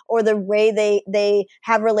kids, or the way they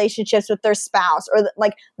have relationships with their spouse, or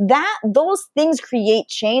like that. Those things create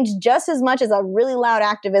change just as much as a really loud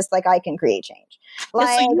activist like I can create change.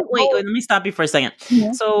 Like, wait, let me stop you for a second.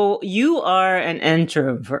 Mm-hmm. So you are an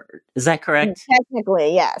introvert, is that correct?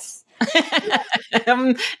 Technically, yes.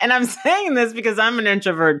 And I'm saying this because I'm an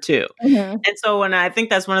introvert too. Mm-hmm. And so I think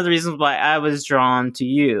that's one of the reasons why I was drawn to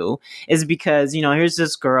you, is because, here's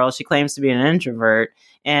this girl, she claims to be an introvert,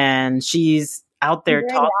 and she's out there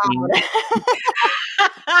talking.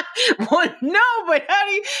 Well, no, but how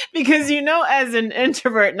do you, because, as an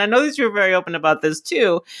introvert, and I know that you're very open about this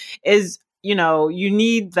too, is, you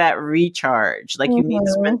need that recharge. Like, you need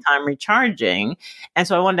to spend time recharging. And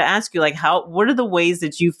so I wanted to ask you, like, what are the ways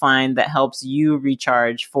that you find that helps you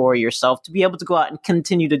recharge for yourself to be able to go out and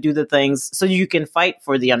continue to do the things so you can fight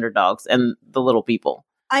for the underdogs and the little people?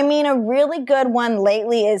 I mean, a really good one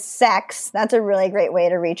lately is sex. That's a really great way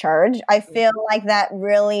to recharge. I feel like that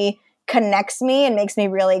really connects me and makes me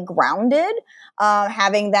really grounded,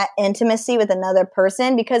 having that intimacy with another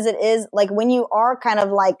person, because it is like when you are kind of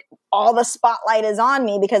like all the spotlight is on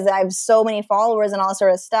me because I have so many followers and all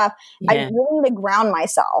sort of stuff. Yeah. I really need to ground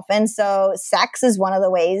myself. And so sex is one of the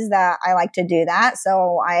ways that I like to do that.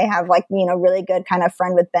 So I have like, really good kind of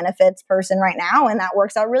friend with benefits person right now. And that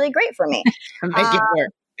works out really great for me. Make it work.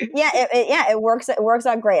 It works. It works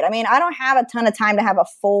out great. I mean, I don't have a ton of time to have a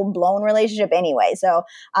full blown relationship anyway. So,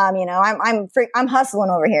 I'm hustling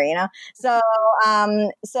over here, So, I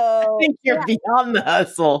think you're beyond the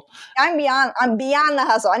hustle. I'm beyond the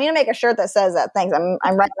hustle. I need to make a shirt that says that. Thanks.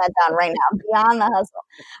 I'm writing that down right now. Beyond the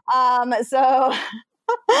hustle.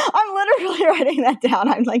 I'm literally writing that down.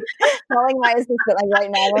 I'm like telling my assistant like right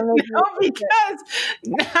now. Because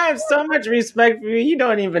I have so much respect for you. You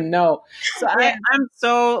don't even know. So I'm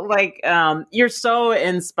so like, you're so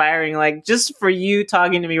inspiring. Like just for you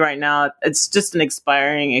talking to me right now, it's just an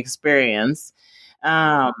inspiring experience.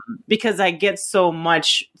 Because I get so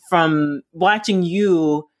much from watching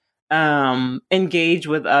you engage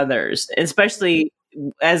with others, especially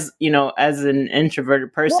as an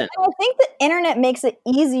introverted person. Well, I think the internet makes it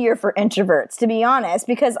easier for introverts, to be honest,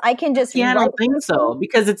 because I can just I don't think so,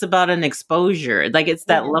 because it's about an exposure. Like it's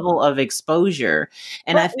that level of exposure.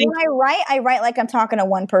 And I think when I write like I'm talking to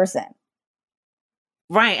one person.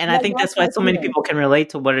 Right. And I think that's why so many people can relate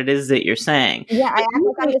to what it is that you're saying. Yeah, I act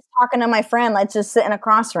like I'm just talking to my friend, like just sitting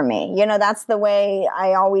across from me. That's the way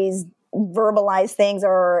I always verbalize things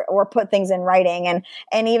or put things in writing.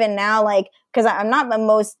 And even now, like, because I'm not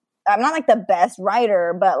like the best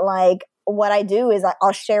writer, but like what I do is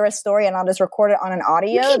I'll share a story and I'll just record it on an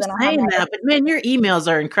audio. Then I'll have that, but man, your emails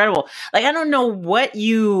are incredible. Like I don't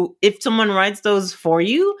know if someone writes those for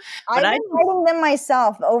you, but I've been writing them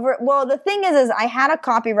myself the thing is I had a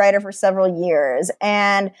copywriter for several years,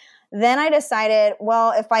 and then I decided,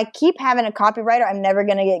 well, if I keep having a copywriter, I'm never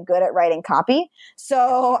going to get good at writing copy.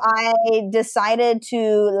 So I decided to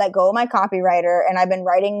let go of my copywriter, and I've been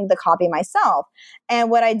writing the copy myself. And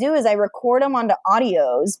what I do is I record them onto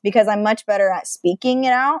audios because I'm much better at speaking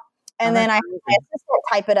it out. And then I have my assistant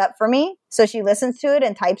type it up for me. So she listens to it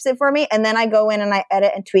and types it for me. And then I go in and I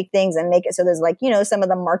edit and tweak things and make it so there's like, some of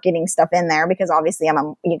the marketing stuff in there, because obviously I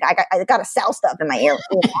got to sell stuff in my ear.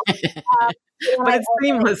 But it's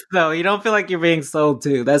seamless though. You don't feel like you're being sold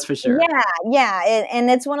to. That's for sure. Yeah. And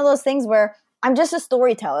it's one of those things where I'm just a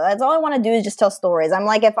storyteller. That's all I want to do is just tell stories. I'm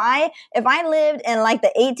like, if I lived in like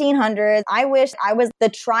the 1800s, I wish I was the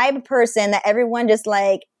tribe person that everyone just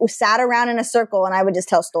like sat around in a circle and I would just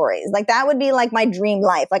tell stories. Like that would be like my dream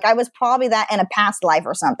life. Like I was probably that in a past life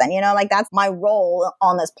or something, like that's my role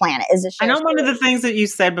on this planet is to share I know stories. one of the things that you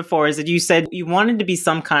said before is that you said you wanted to be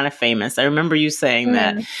some kind of famous. I remember you saying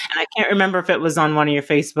that. And I can't remember if it was on one of your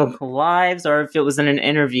Facebook lives or if it was in an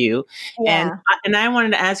interview. Yeah. And I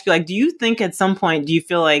wanted to ask you, like, do you think at some point, do you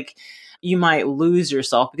feel like you might lose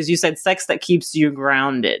yourself? Because you said sex that keeps you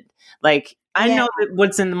grounded. Like, I know that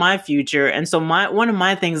what's in my future. And so one of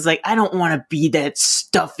my things is like, I don't want to be that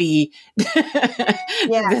stuffy,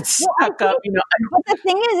 that's stuck up, But the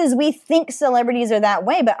thing is we think celebrities are that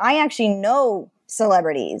way, but I actually know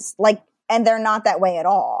celebrities, like, and they're not that way at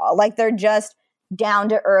all. Like they're just down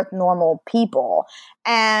to earth, normal people.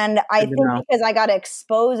 And I think because I got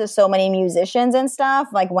exposed to so many musicians and stuff,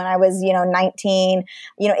 like when I was, 18,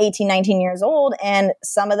 19 years old, and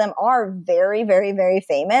some of them are very, very, very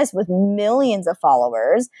famous with millions of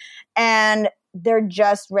followers, and they're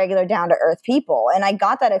just regular down to earth people. And I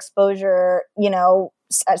got that exposure,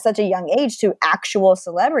 at such a young age to actual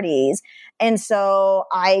celebrities. And so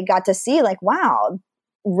I got to see like, wow,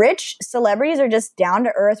 rich celebrities are just down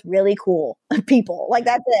to earth, really cool people. Like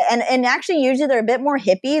that's it. And actually usually they're a bit more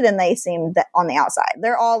hippie than they seem on the outside.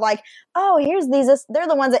 They're all like, oh, here's these, they're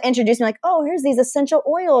the ones that introduced me like, oh, here's these essential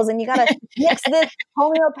oils and you got to mix this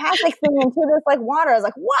homeopathic thing into this like water. I was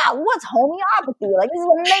like, wow, what's homeopathy? Like, this is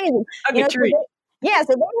amazing.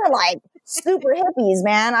 So they were like super hippies,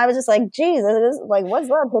 man. I was just like, geez, like, what's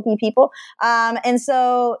up, hippie people? And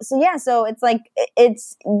so it's like,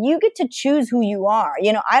 you get to choose who you are.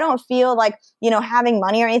 I don't feel like, having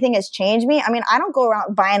money or anything has changed me. I mean, I don't go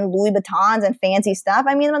around buying Louis Vuittons and fancy stuff.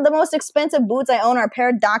 I mean, the most expensive boots I own are a pair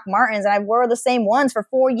of Doc Martens, and I wore the same ones for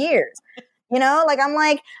 4 years. Like I'm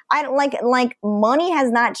like, I like money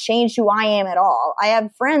has not changed who I am at all. I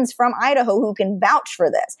have friends from Idaho who can vouch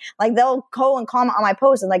for this. Like they'll go and comment on my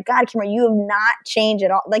post and like, God, Kimra, you have not changed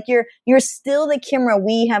at all. Like you're still the Kimra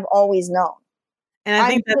we have always known. And I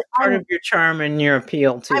think that's part of your charm and your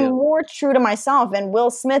appeal too. I'm more true to myself. And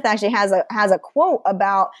Will Smith actually has a quote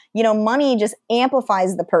about, money just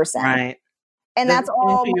amplifies the person. Right. And that's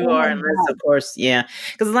all you are, unless, of course, yeah.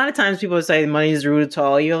 Because a lot of times people say money is the root to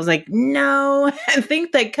all evil. I was like, no, I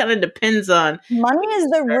think that kind of depends on money is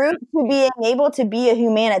the root to being able to be a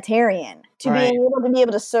humanitarian, to be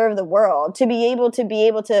able to serve the world, to be able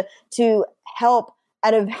to help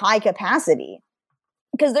at a high capacity.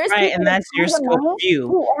 Because there's people and that's your scope of view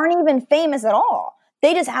who aren't even famous at all.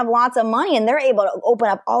 They just have lots of money and they're able to open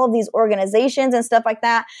up all of these organizations and stuff like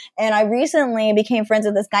that. And I recently became friends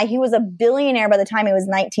with this guy. He was a billionaire by the time he was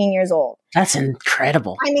 19 years old. That's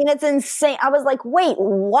incredible. I mean, it's insane. I was like, wait,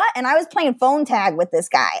 what? And I was playing phone tag with this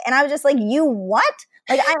guy. And I was just like, you what?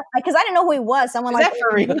 Because I didn't know who he was. Someone Is like, that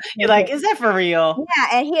for real? You're like, is that for real?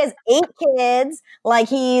 yeah, and he has 8 kids. Like,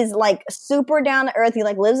 he's like super down to earth. He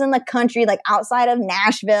like lives in the country, like outside of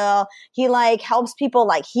Nashville. He like helps people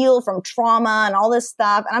like heal from trauma and all this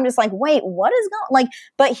stuff. And I'm just like, wait, what is going like?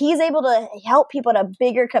 But he's able to help people at a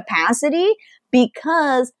bigger capacity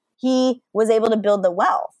because he was able to build the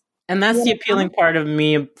wealth. And that's the appealing part of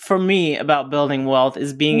for me about building wealth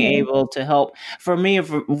is being able to help. For me,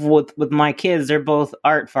 with my kids, they're both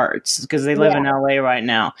art farts because they live in LA right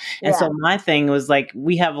now. And so my thing was like,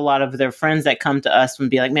 we have a lot of their friends that come to us and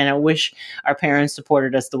be like, man, I wish our parents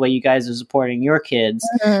supported us the way you guys are supporting your kids.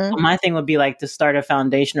 So my thing would be like to start a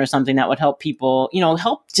foundation or something that would help people,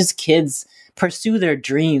 help just kids pursue their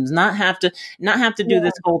dreams, not have to do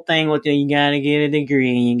this whole thing with you gotta get a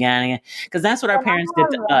degree, because that's what our parents did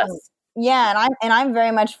to us. Yeah, and I'm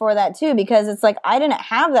very much for that too, because it's like I didn't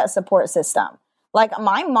have that support system. Like,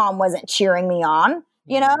 my mom wasn't cheering me on,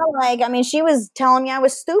 like, I mean, she was telling me I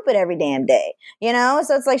was stupid every damn day, so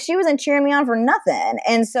it's like she wasn't cheering me on for nothing.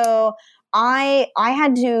 And so I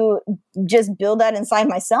had to just build that inside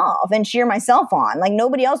myself and cheer myself on. Like,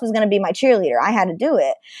 nobody else was going to be my cheerleader. I had to do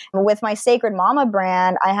it. With my Sacred Mama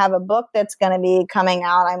brand, I have a book that's going to be coming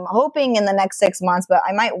out. I'm hoping in the next 6 months, but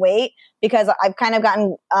I might wait because I've kind of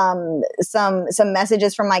gotten some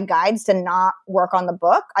messages from my guides to not work on the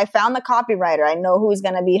book. I found the copywriter. I know who's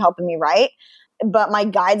going to be helping me write, but my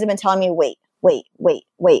guides have been telling me, wait,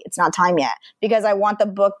 it's not time yet, because I want the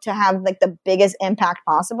book to have like the biggest impact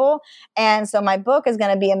possible. And so my book is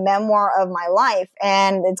going to be a memoir of my life,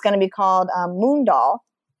 and it's going to be called Moondoll.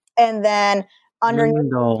 And then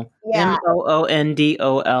underneath, Moondoll,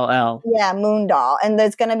 Moondoll. Yeah, Moondoll. And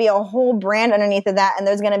there's going to be a whole brand underneath of that. And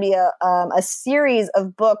there's going to be a series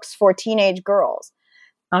of books for teenage girls.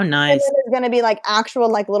 Oh, nice. And then there's going to be like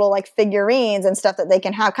actual like little like figurines and stuff that they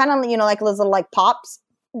can have, kind of, like those little like Pops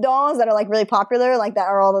dolls that are like really popular, like that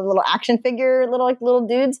are all the little action figure little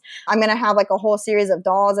dudes. I'm gonna have like a whole series of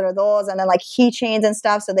dolls that are those, and then like keychains and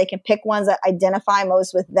stuff, so they can pick ones that identify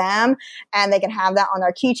most with them, and they can have that on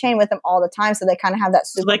their keychain with them all the time, so they kind of have that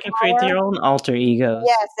super. So they can create their own alter egos.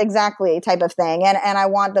 Yes, exactly, type of thing. And I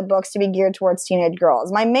want the books to be geared towards teenage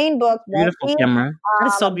girls. My main book, beautiful camera. That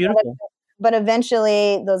is so beautiful. But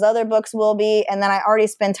eventually those other books will be. And then I already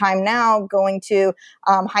spend time now going to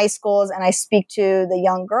high schools, and I speak to the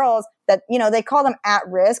young girls that, they call them at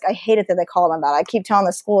risk. I hate it that they call them that. I keep telling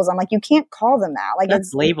the schools, I'm like, you can't call them that. Like,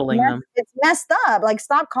 that's labeling them. It's messed up. Like,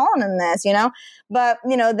 stop calling them this, But,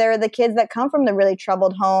 they're the kids that come from the really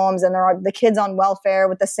troubled homes, and they're the kids on welfare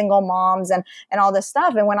with the single moms and all this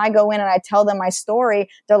stuff. And when I go in and I tell them my story,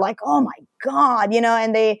 they're like, oh my God,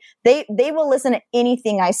 and they will listen to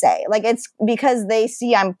anything I say. Like, it's because they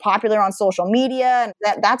see I'm popular on social media,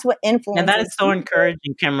 and that's what influences. And that is so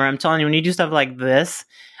encouraging, Kimra. I'm telling you, when you do stuff like this,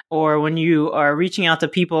 or when you are reaching out to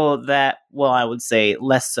people that, well, I would say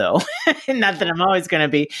less so, not that I'm always going to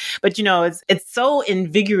be, but it's so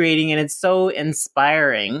invigorating and it's so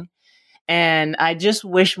inspiring. And I just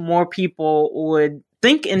wish more people would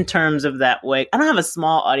think in terms of that way. I don't have a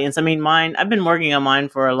small audience. I mean, I've been working on mine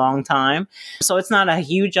for a long time. So it's not a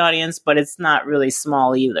huge audience, but it's not really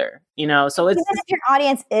small either. So it's, even if your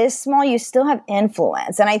audience is small, you still have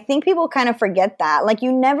influence. And I think people kind of forget that. Like,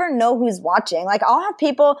 you never know who's watching. Like, I'll have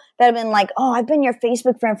people that have been like, oh, I've been your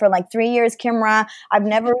Facebook friend for like 3 years, Kimra. I've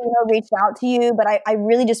never, reached out to you, but I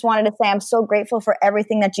really just wanted to say, I'm so grateful for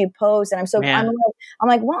everything that you post. And I'm so, I'm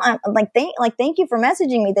like, well, thank you for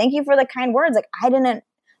messaging me. Thank you for the kind words. Like,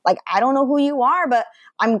 I don't know who you are, but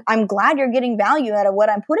I'm glad you're getting value out of what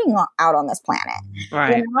I'm putting out on this planet.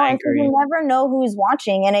 Right. I agree. You never know who's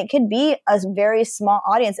watching, and it could be a very small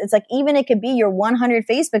audience. It's like, even it could be your 100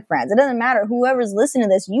 Facebook friends. It doesn't matter. Whoever's listening to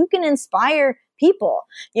this, you can inspire people,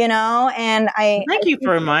 and thank you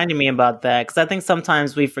for reminding me about that, because I think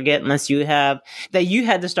sometimes we forget, unless you had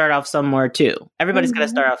to start off somewhere too. Everybody's got to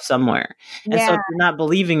start off somewhere. And so if you're not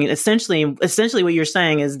believing it, essentially what you're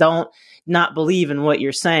saying is don't not believe in what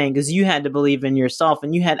you're saying, because you had to believe in yourself,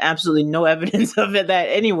 and you had absolutely no evidence of it that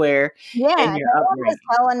anywhere. Yeah, no one was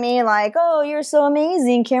telling me like, oh, you're so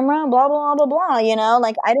amazing, Kimra, blah, blah, blah, blah,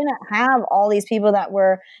 like I didn't have all these people that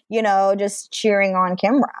were, just cheering on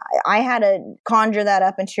Kimra. I had to conjure that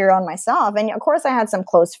up and cheer on myself. And of course I had some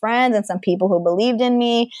close friends and some people who believed in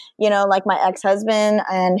me, like my ex-husband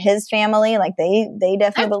and his family, like they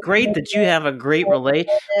definitely. That's great that you have a great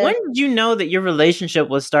relationship. When did you know that your relationship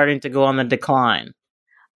was starting to go on the decline?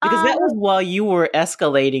 Because that was while you were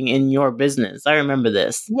escalating in your business. I remember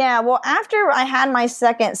this. Yeah. Well, after I had my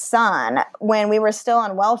second son, when we were still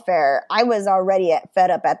on welfare, I was already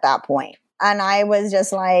fed up at that point. And I was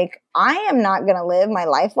just like, I am not going to live my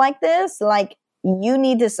life like this. Like, you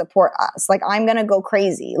need to support us. Like, I'm going to go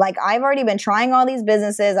crazy. Like, I've already been trying all these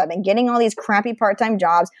businesses. I've been getting all these crappy part-time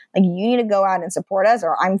jobs. Like, you need to go out and support us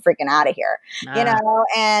or I'm freaking out of here, you know?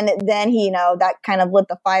 And then he, you know, that kind of lit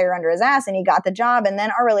the fire under his ass and he got the job. And then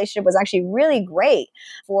our relationship was actually really great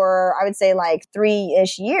for, I would say, like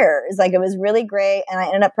 3-ish years. Like, it was really great. And I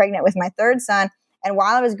ended up pregnant with my third son. And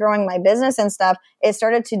while I was growing my business and stuff, it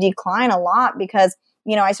started to decline a lot because,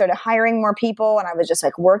 you know, I started hiring more people and I was just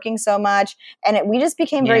like working so much and we just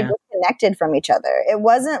became very disconnected from each other. It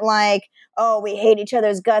wasn't like, oh, we hate each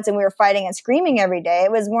other's guts and we were fighting and screaming every day.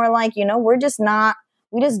 It was more like, you know, we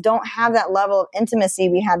just don't have that level of intimacy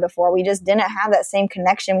we had before. We just didn't have that same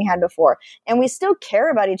connection we had before. And we still care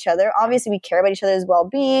about each other. Obviously, we care about each other's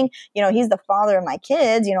well-being. You know, he's the father of my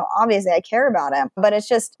kids. You know, obviously I care about him, but it's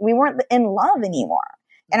just, we weren't in love anymore.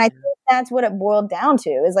 And I think that's what it boiled down to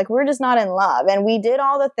is like, we're just not in love. And we did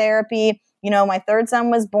all the therapy. You know, my third son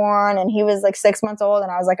was born and he was like 6 months old. And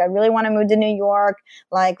I was like, I really want to move to New York.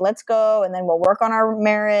 Like, let's go. And then we'll work on our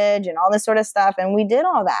marriage and all this sort of stuff. And we did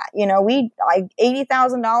all that. You know, we like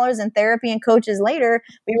 $80,000 in therapy and coaches later.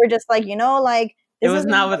 We were just like, you know, like, it was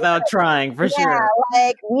not without trying, for sure.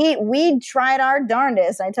 Like we tried our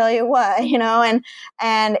darndest, I tell you what, you know,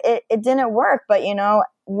 and it didn't work. But, you know,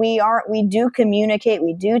 we do communicate,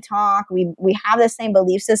 we do talk, we have the same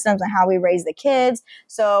belief systems on how we raise the kids.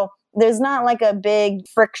 So there's not like a big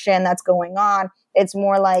friction that's going on. It's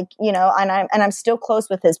more like, you know, and I'm still close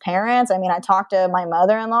with his parents. I mean, I talk to my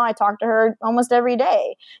mother-in-law. I talk to her almost every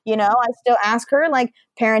day. You know, I still ask her like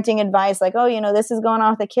parenting advice, like, oh, you know, this is going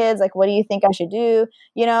on with the kids. Like, what do you think I should do?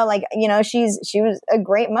 You know, like, you know, she was a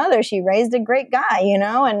great mother. She raised a great guy, you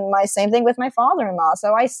know, and my same thing with my father-in-law.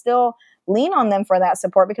 So I still lean on them for that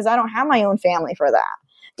support because I don't have my own family for that.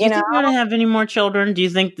 Do you think you want to have any more children? Do you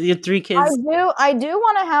think the 3 kids? I do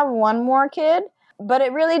want to have one more kid. But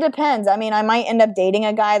it really depends. I mean, I might end up dating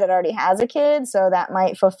a guy that already has a kid, so that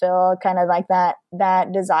might fulfill kind of like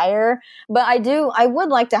that desire. But I would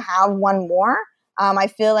like to have one more. I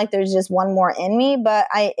feel like there's just one more in me, but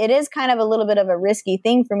it is kind of a little bit of a risky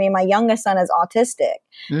thing for me. My youngest son is autistic.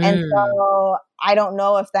 And so I don't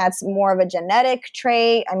know if that's more of a genetic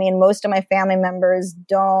trait. I mean, most of my family members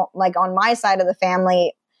don't, like on my side of the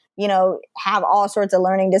family, you know, have all sorts of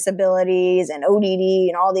learning disabilities and ODD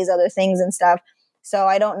and all these other things and stuff. So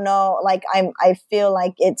I don't know, like I feel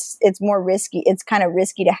like it's more risky. It's kind of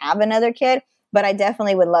risky to have another kid, but I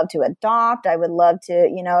definitely would love to adopt. I would love to,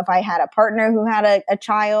 you know, if I had a partner who had a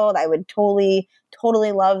child, I would totally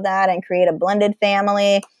love that and create a blended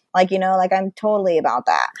family. Like, you know, like I'm totally about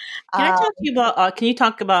that. Can you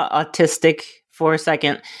talk about autistic for a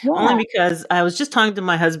second? Yeah. Only because I was just talking to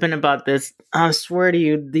my husband about this, I swear to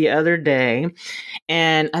you, the other day.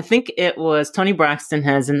 And I think it was Tony Braxton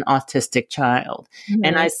has an autistic child. Mm-hmm.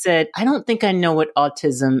 And I said, I don't think I know what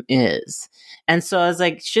autism is. And so I was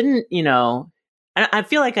like, shouldn't, you know, I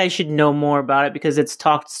feel like I should know more about it because it's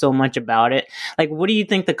talked so much about it. Like, what do you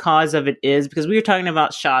think the cause of it is? Because we were talking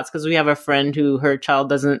about shots because we have a friend who her child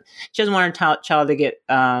doesn't want her child to get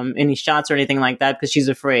any shots or anything like that because she's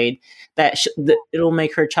afraid that it'll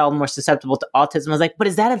make her child more susceptible to autism. I was like, but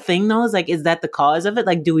is that a thing though? Is that the cause of it?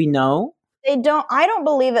 Like, do we know? I don't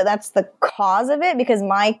believe that that's the cause of it because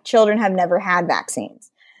my children have never had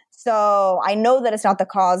vaccines. So I know that it's not the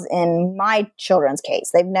cause in my children's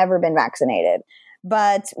case. They've never been vaccinated.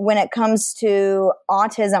 But when it comes to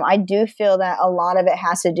autism, I do feel that a lot of it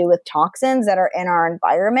has to do with toxins that are in our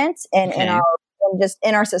environment and just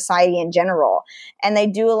in our society in general. And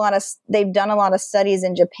they've done a lot of studies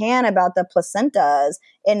in Japan about the placentas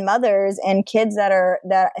in mothers and kids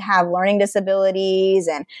that have learning disabilities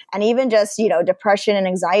and even just, you know, depression and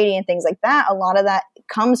anxiety and things like that. A lot of that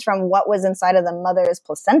comes from what was inside of the mother's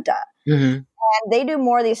placenta. Mm-hmm. And they do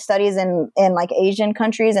more of these studies in like Asian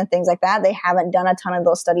countries and things like that. They haven't done a ton of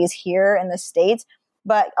those studies here in the States.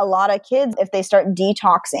 But a lot of kids, if they start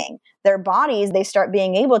detoxing their bodies, they start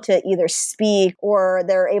being able to either speak or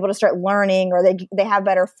they're able to start learning or they have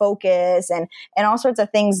better focus and all sorts of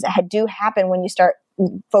things that do happen when you start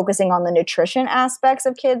focusing on the nutrition aspects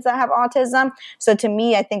of kids that have autism. So to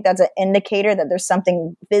me, I think that's an indicator that there's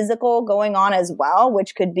something physical going on as well,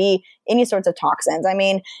 which could be any sorts of toxins. I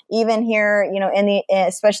mean, even here, you know,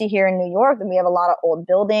 especially here in New York, we have a lot of old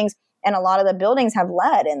buildings and a lot of the buildings have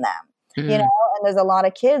lead in them. Mm-hmm. You know, and there's a lot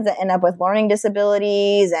of kids that end up with learning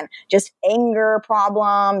disabilities and just anger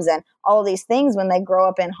problems and all these things when they grow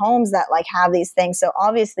up in homes that like have these things. So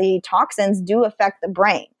obviously toxins do affect the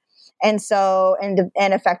brain. And so, and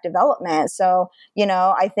affect development. So, you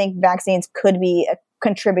know, I think vaccines could be a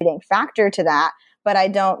contributing factor to that. but I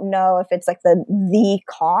don't know if it's like the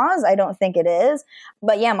cause. I don't think it is.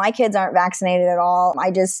 But yeah, my kids aren't vaccinated at all.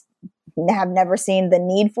 I just have never seen the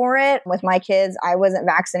need for it. With my kids, I wasn't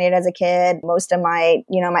vaccinated as a kid. Most of my,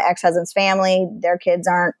 my ex-husband's family, their kids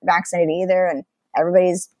aren't vaccinated either. And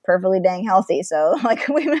everybody's perfectly dang healthy. So like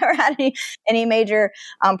we've never had any major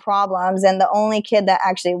problems. And the only kid that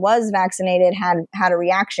actually was vaccinated had a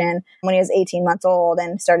reaction when he was 18 months old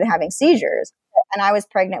and started having seizures. And I was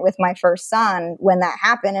pregnant with my first son when that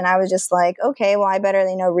happened. And I was just like, okay, well, I better,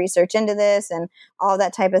 research into this and all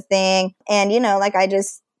that type of thing. And, like I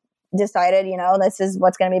just decided, this is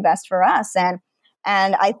what's going to be best for us. And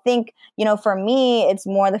I think, for me, it's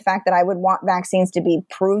more the fact that I would want vaccines to be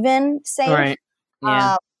proven safe. Right.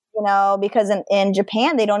 Yeah. Because in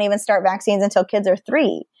Japan, they don't even start vaccines until kids are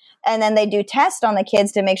 3. And then they do tests on the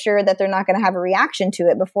kids to make sure that they're not going to have a reaction to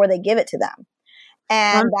it before they give it to them.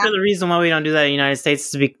 And I'm sure the reason why we don't do that in the United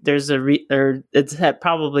States is because it's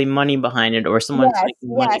probably money behind it, or someone's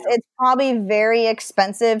making money. Yes, it's probably very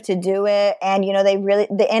expensive to do it, and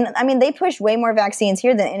they push way more vaccines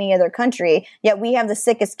here than any other country. Yet we have the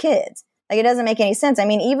sickest kids. Like, it doesn't make any sense. I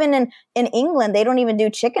mean, even in England, they don't even do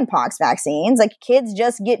chickenpox vaccines. Like, kids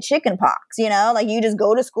just get chickenpox. Like you just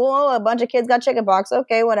go to school, a bunch of kids got chickenpox.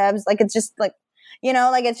 Okay, whatever. Like, it's just like,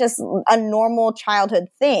 it's just a normal childhood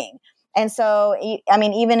thing. And so, I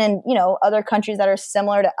mean, even in, other countries that are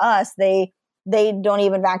similar to us, they don't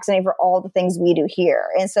even vaccinate for all the things we do here.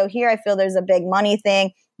 And so here I feel there's a big money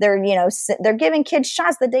thing. They're giving kids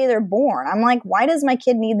shots the day they're born. I'm like, why does my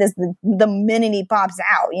kid need this the minute he pops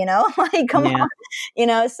out? Like, come on,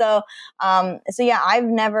 So yeah, I've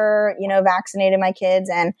never, vaccinated my kids,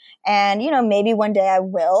 and maybe one day I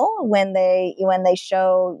will when they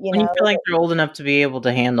show, when you feel like they're old enough to be able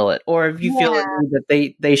to handle it, or if you feel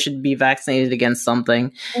that they should be vaccinated against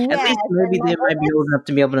something, at least maybe they might be old enough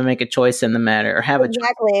to be able to make a choice in the matter or have a choice.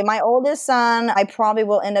 Exactly. My oldest son, I probably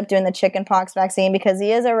will end up doing the chickenpox vaccine because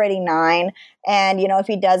he is already 9. And, if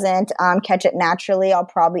he doesn't catch it naturally, I'll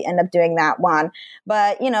probably end up doing that one.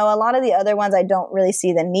 But, a lot of the other ones, I don't really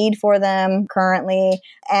see the need for them currently.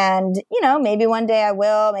 And, maybe one day I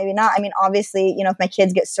will, maybe not. I mean, obviously, if my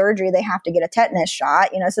kids get surgery, they have to get a tetanus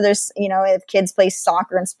shot, so there's, if kids play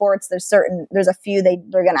soccer and sports, there's a few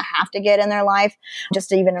they're going to have to get in their life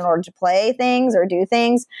just even in order to play things or do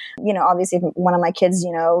things. Obviously if one of my kids,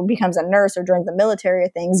 becomes a nurse or joins the military or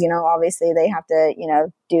things, obviously they have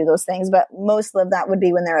to, do those things. But most of that would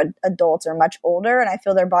be when they're adults or much older. And I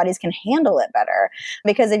feel their bodies can handle it better.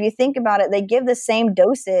 Because if you think about it, they give the same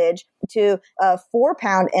dosage to a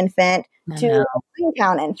 4-pound infant to a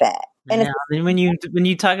 9-pound infant. And when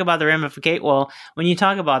you talk about the ramification, when you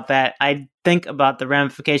talk about that, I think about the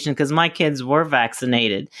ramification because my kids were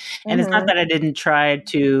vaccinated, and it's not that I didn't try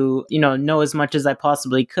to, know as much as I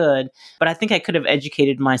possibly could, but I think I could have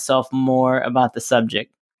educated myself more about the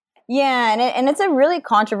subject. Yeah, and it's a really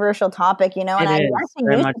controversial topic, and I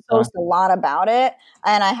actually used to post a lot about it.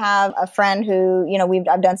 And I have a friend who,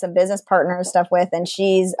 I've done some business partner stuff with, and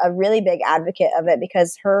she's a really big advocate of it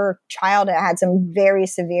because her child had some very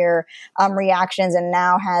severe reactions and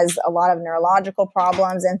now has a lot of neurological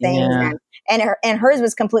problems and things. Yeah. And hers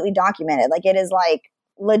was completely documented. Like, it is like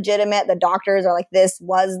legitimate. The doctors are like, this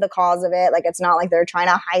was the cause of it. Like, it's not like they're trying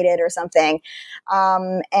to hide it or something.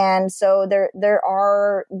 And so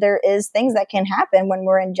there is things that can happen when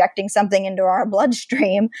we're injecting something into our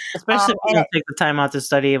bloodstream. Especially if you don't take the time out to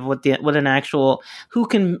study of who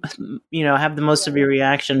can, have the most severe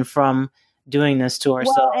reaction from doing this to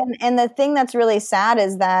ourselves. Well, and the thing that's really sad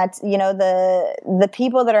is that, the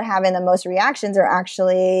people that are having the most reactions are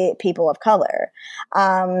actually people of color.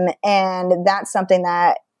 And that's something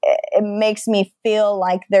that it makes me feel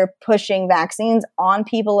like they're pushing vaccines on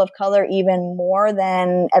people of color even more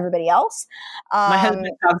than everybody else. My husband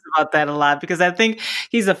talks about that a lot because I think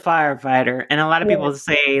he's a firefighter, and a lot of people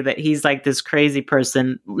say that he's like this crazy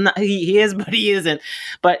person. He is, but he isn't.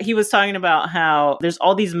 But he was talking about how there's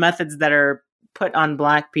all these methods that are put on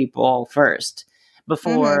Black people first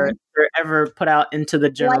before they're ever put out into the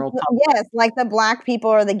general public. Yes, like the Black people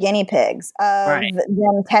are the guinea pigs of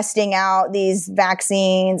them testing out these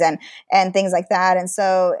vaccines and things like that. And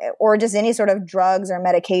so, or just any sort of drugs or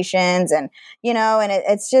medications, and, and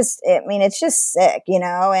it's just sick,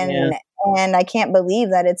 and I can't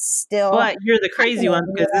believe that it's still. But you're the crazy one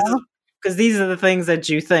because these are the things that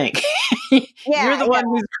you think. You're the one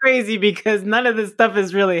who's crazy because none of this stuff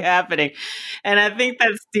is really happening. And I think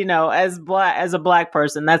that's, as a Black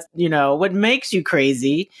person, that's, what makes you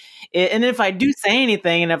crazy. And if I do say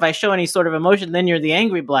anything and if I show any sort of emotion, then you're the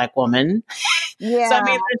angry Black woman. Yeah. So, I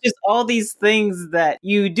mean, there's just all these things that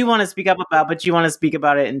you do want to speak up about, but you want to speak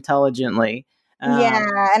about it intelligently.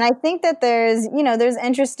 Yeah, and I think that there's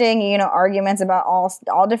interesting, arguments about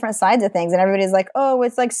all different sides of things, and everybody's like, oh,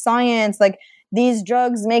 it's like science, like these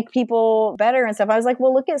drugs make people better and stuff. I was like,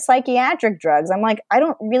 well, look at psychiatric drugs. I'm like, I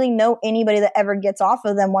don't really know anybody that ever gets off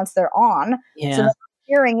of them once they're on. Yeah. So they're not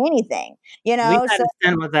hearing anything, We've had a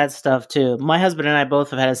stint with that stuff too. My husband and I both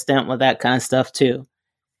have had a stint with that kind of stuff too.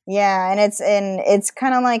 Yeah, and it's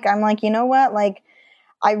kind of like, I'm like, you know what? Like,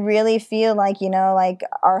 I really feel like, like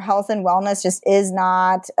our health and wellness just is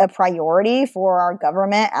not a priority for our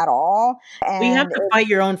government at all. And you have to fight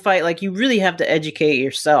your own fight. Like, you really have to educate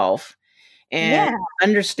yourself and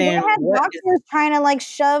understand. I had doctors trying to like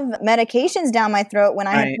shove medications down my throat when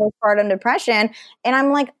I had postpartum depression. And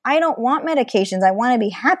I'm like, I don't want medications. I want to be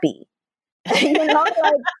happy. Isn't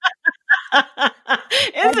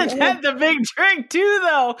that the big trick too,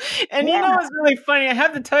 though? And it's really funny. I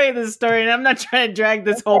have to tell you this story, and I'm not trying to drag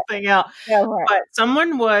this whole thing out. But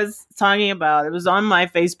someone was talking about, it was on my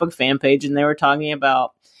Facebook fan page, and they were talking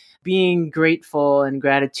about being grateful and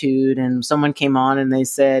gratitude. And someone came on and they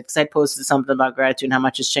said, because I posted something about gratitude and how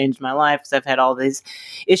much it's changed my life, because I've had all these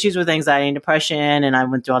issues with anxiety and depression, and I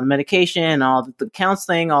went through all the medication, all the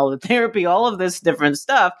counseling, all the therapy, all of this different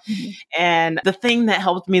stuff. Mm-hmm. And the thing that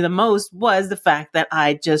helped me the most was the fact that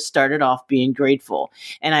I just started off being grateful.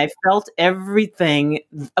 And I felt everything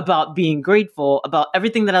about being grateful, about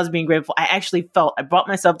everything that I was being grateful. I actually felt, I brought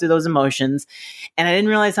myself through those emotions, and I didn't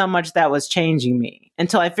realize how much that was changing me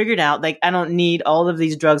until I figured out, like, I don't need all of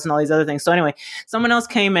these drugs and all these other things. So anyway, someone else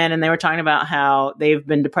came in and they were talking about how they've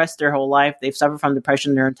been depressed their whole life. They've suffered from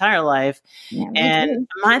depression their entire life. Yeah, and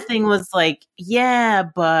my thing was like, yeah,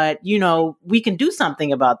 but we can do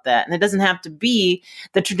something about that. And it doesn't have to be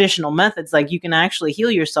the traditional methods. Like, you can actually heal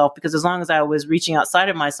yourself, because as long as I was reaching outside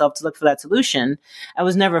of myself to look for that solution, I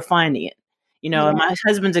was never finding it. And my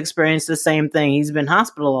husband's experienced the same thing. He's been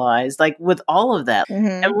hospitalized, like, with all of that.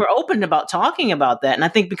 Mm-hmm. And we're open about talking about that. And I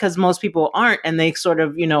think because most people aren't, and they sort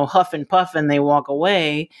of, huff and puff and they walk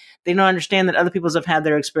away, they don't understand that other people have had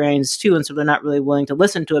their experience too. And so they're not really willing to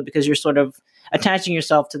listen to it, because you're sort of attaching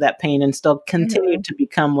yourself to that pain and still continue to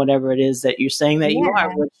become whatever it is that you're saying that you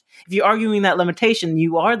are. Which, if you're arguing that limitation,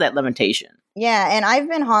 you are that limitation. Yeah, and I've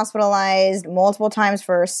been hospitalized multiple times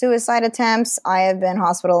for suicide attempts. I have been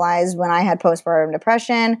hospitalized when I had postpartum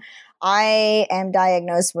depression. I am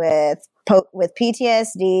diagnosed with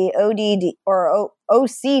PTSD, ODD, or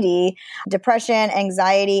OCD, depression,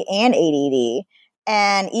 anxiety, and ADD.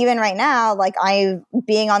 And even right now, like,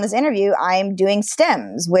 being on this interview, I'm doing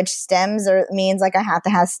STEMS, which STEMS means like I have to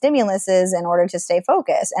have stimuluses in order to stay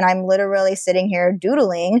focused. And I'm literally sitting here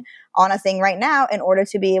doodling on a thing right now in order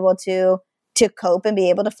to be able to cope and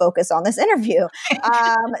be able to focus on this interview.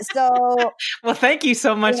 Well, thank you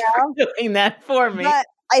so much for doing that for me. But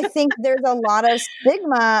I think there's a lot of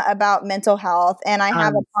stigma about mental health. And I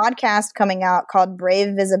have a podcast coming out called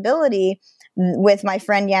Brave Visibility with my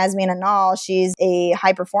friend Yasmin Anal. She's a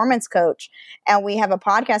high performance coach. And we have a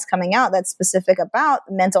podcast coming out that's specific about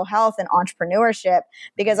mental health and entrepreneurship,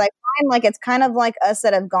 because I find like it's kind of like us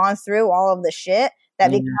that have gone through all of the shit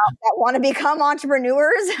that want to become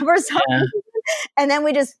entrepreneurs for some reason. And then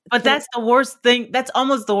we just... But that's the worst thing. That's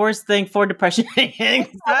almost the worst thing for depression and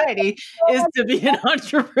anxiety is to be an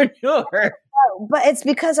entrepreneur. But it's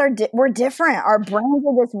because we're different. Our brains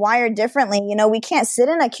are just wired differently. We can't sit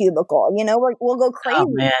in a cubicle. We'll go crazy.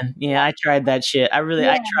 Oh, man. Yeah, I tried that shit.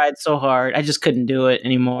 I tried so hard. I just couldn't do it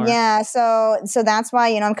anymore. Yeah. So that's why,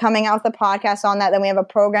 I'm coming out with a podcast on that. Then we have a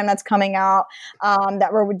program that's coming out that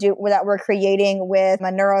we're creating with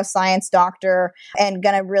a neuroscience doctor, and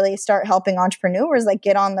going to really start helping entrepreneurs like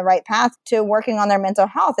get on the right path to working on their mental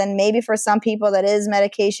health. And maybe for some people that is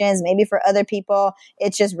medications, maybe for other people,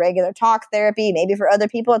 it's just regular talk therapy. Maybe for other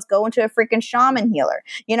people, it's going to a freaking shaman healer,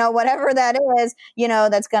 whatever that is,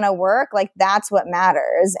 that's going to work. Like, that's what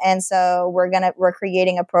matters. And so we're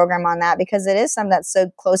creating a program on that, because it is something that's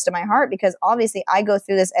so close to my heart, because obviously I go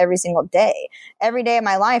through this every single day. Every day of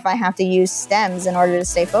my life, I have to use STEMS in order to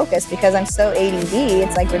stay focused, because I'm so ADD.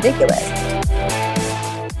 It's like ridiculous.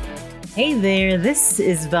 Hey there, this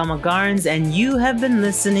is Velma Garnes, and you have been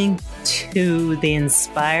listening to The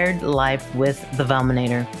Inspired Life with the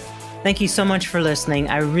Velminator. Thank you so much for listening.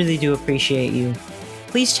 I really do appreciate you.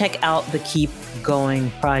 Please check out the Keep Going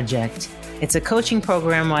Project. It's a coaching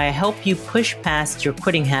program where I help you push past your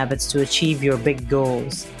quitting habits to achieve your big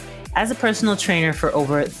goals. As a personal trainer for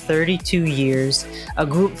over 32 years, a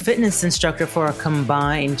group fitness instructor for a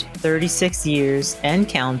combined 36 years and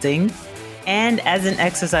counting, and as an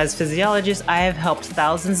exercise physiologist, I have helped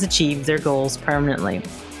thousands achieve their goals permanently.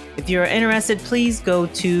 If you're interested, please go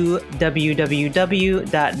to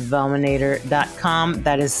www.velminator.com.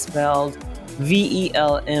 That is spelled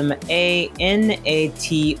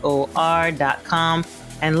VELMANATOR.com,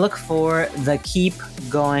 and look for the Keep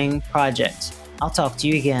Going Project. I'll talk to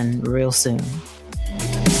you again real soon.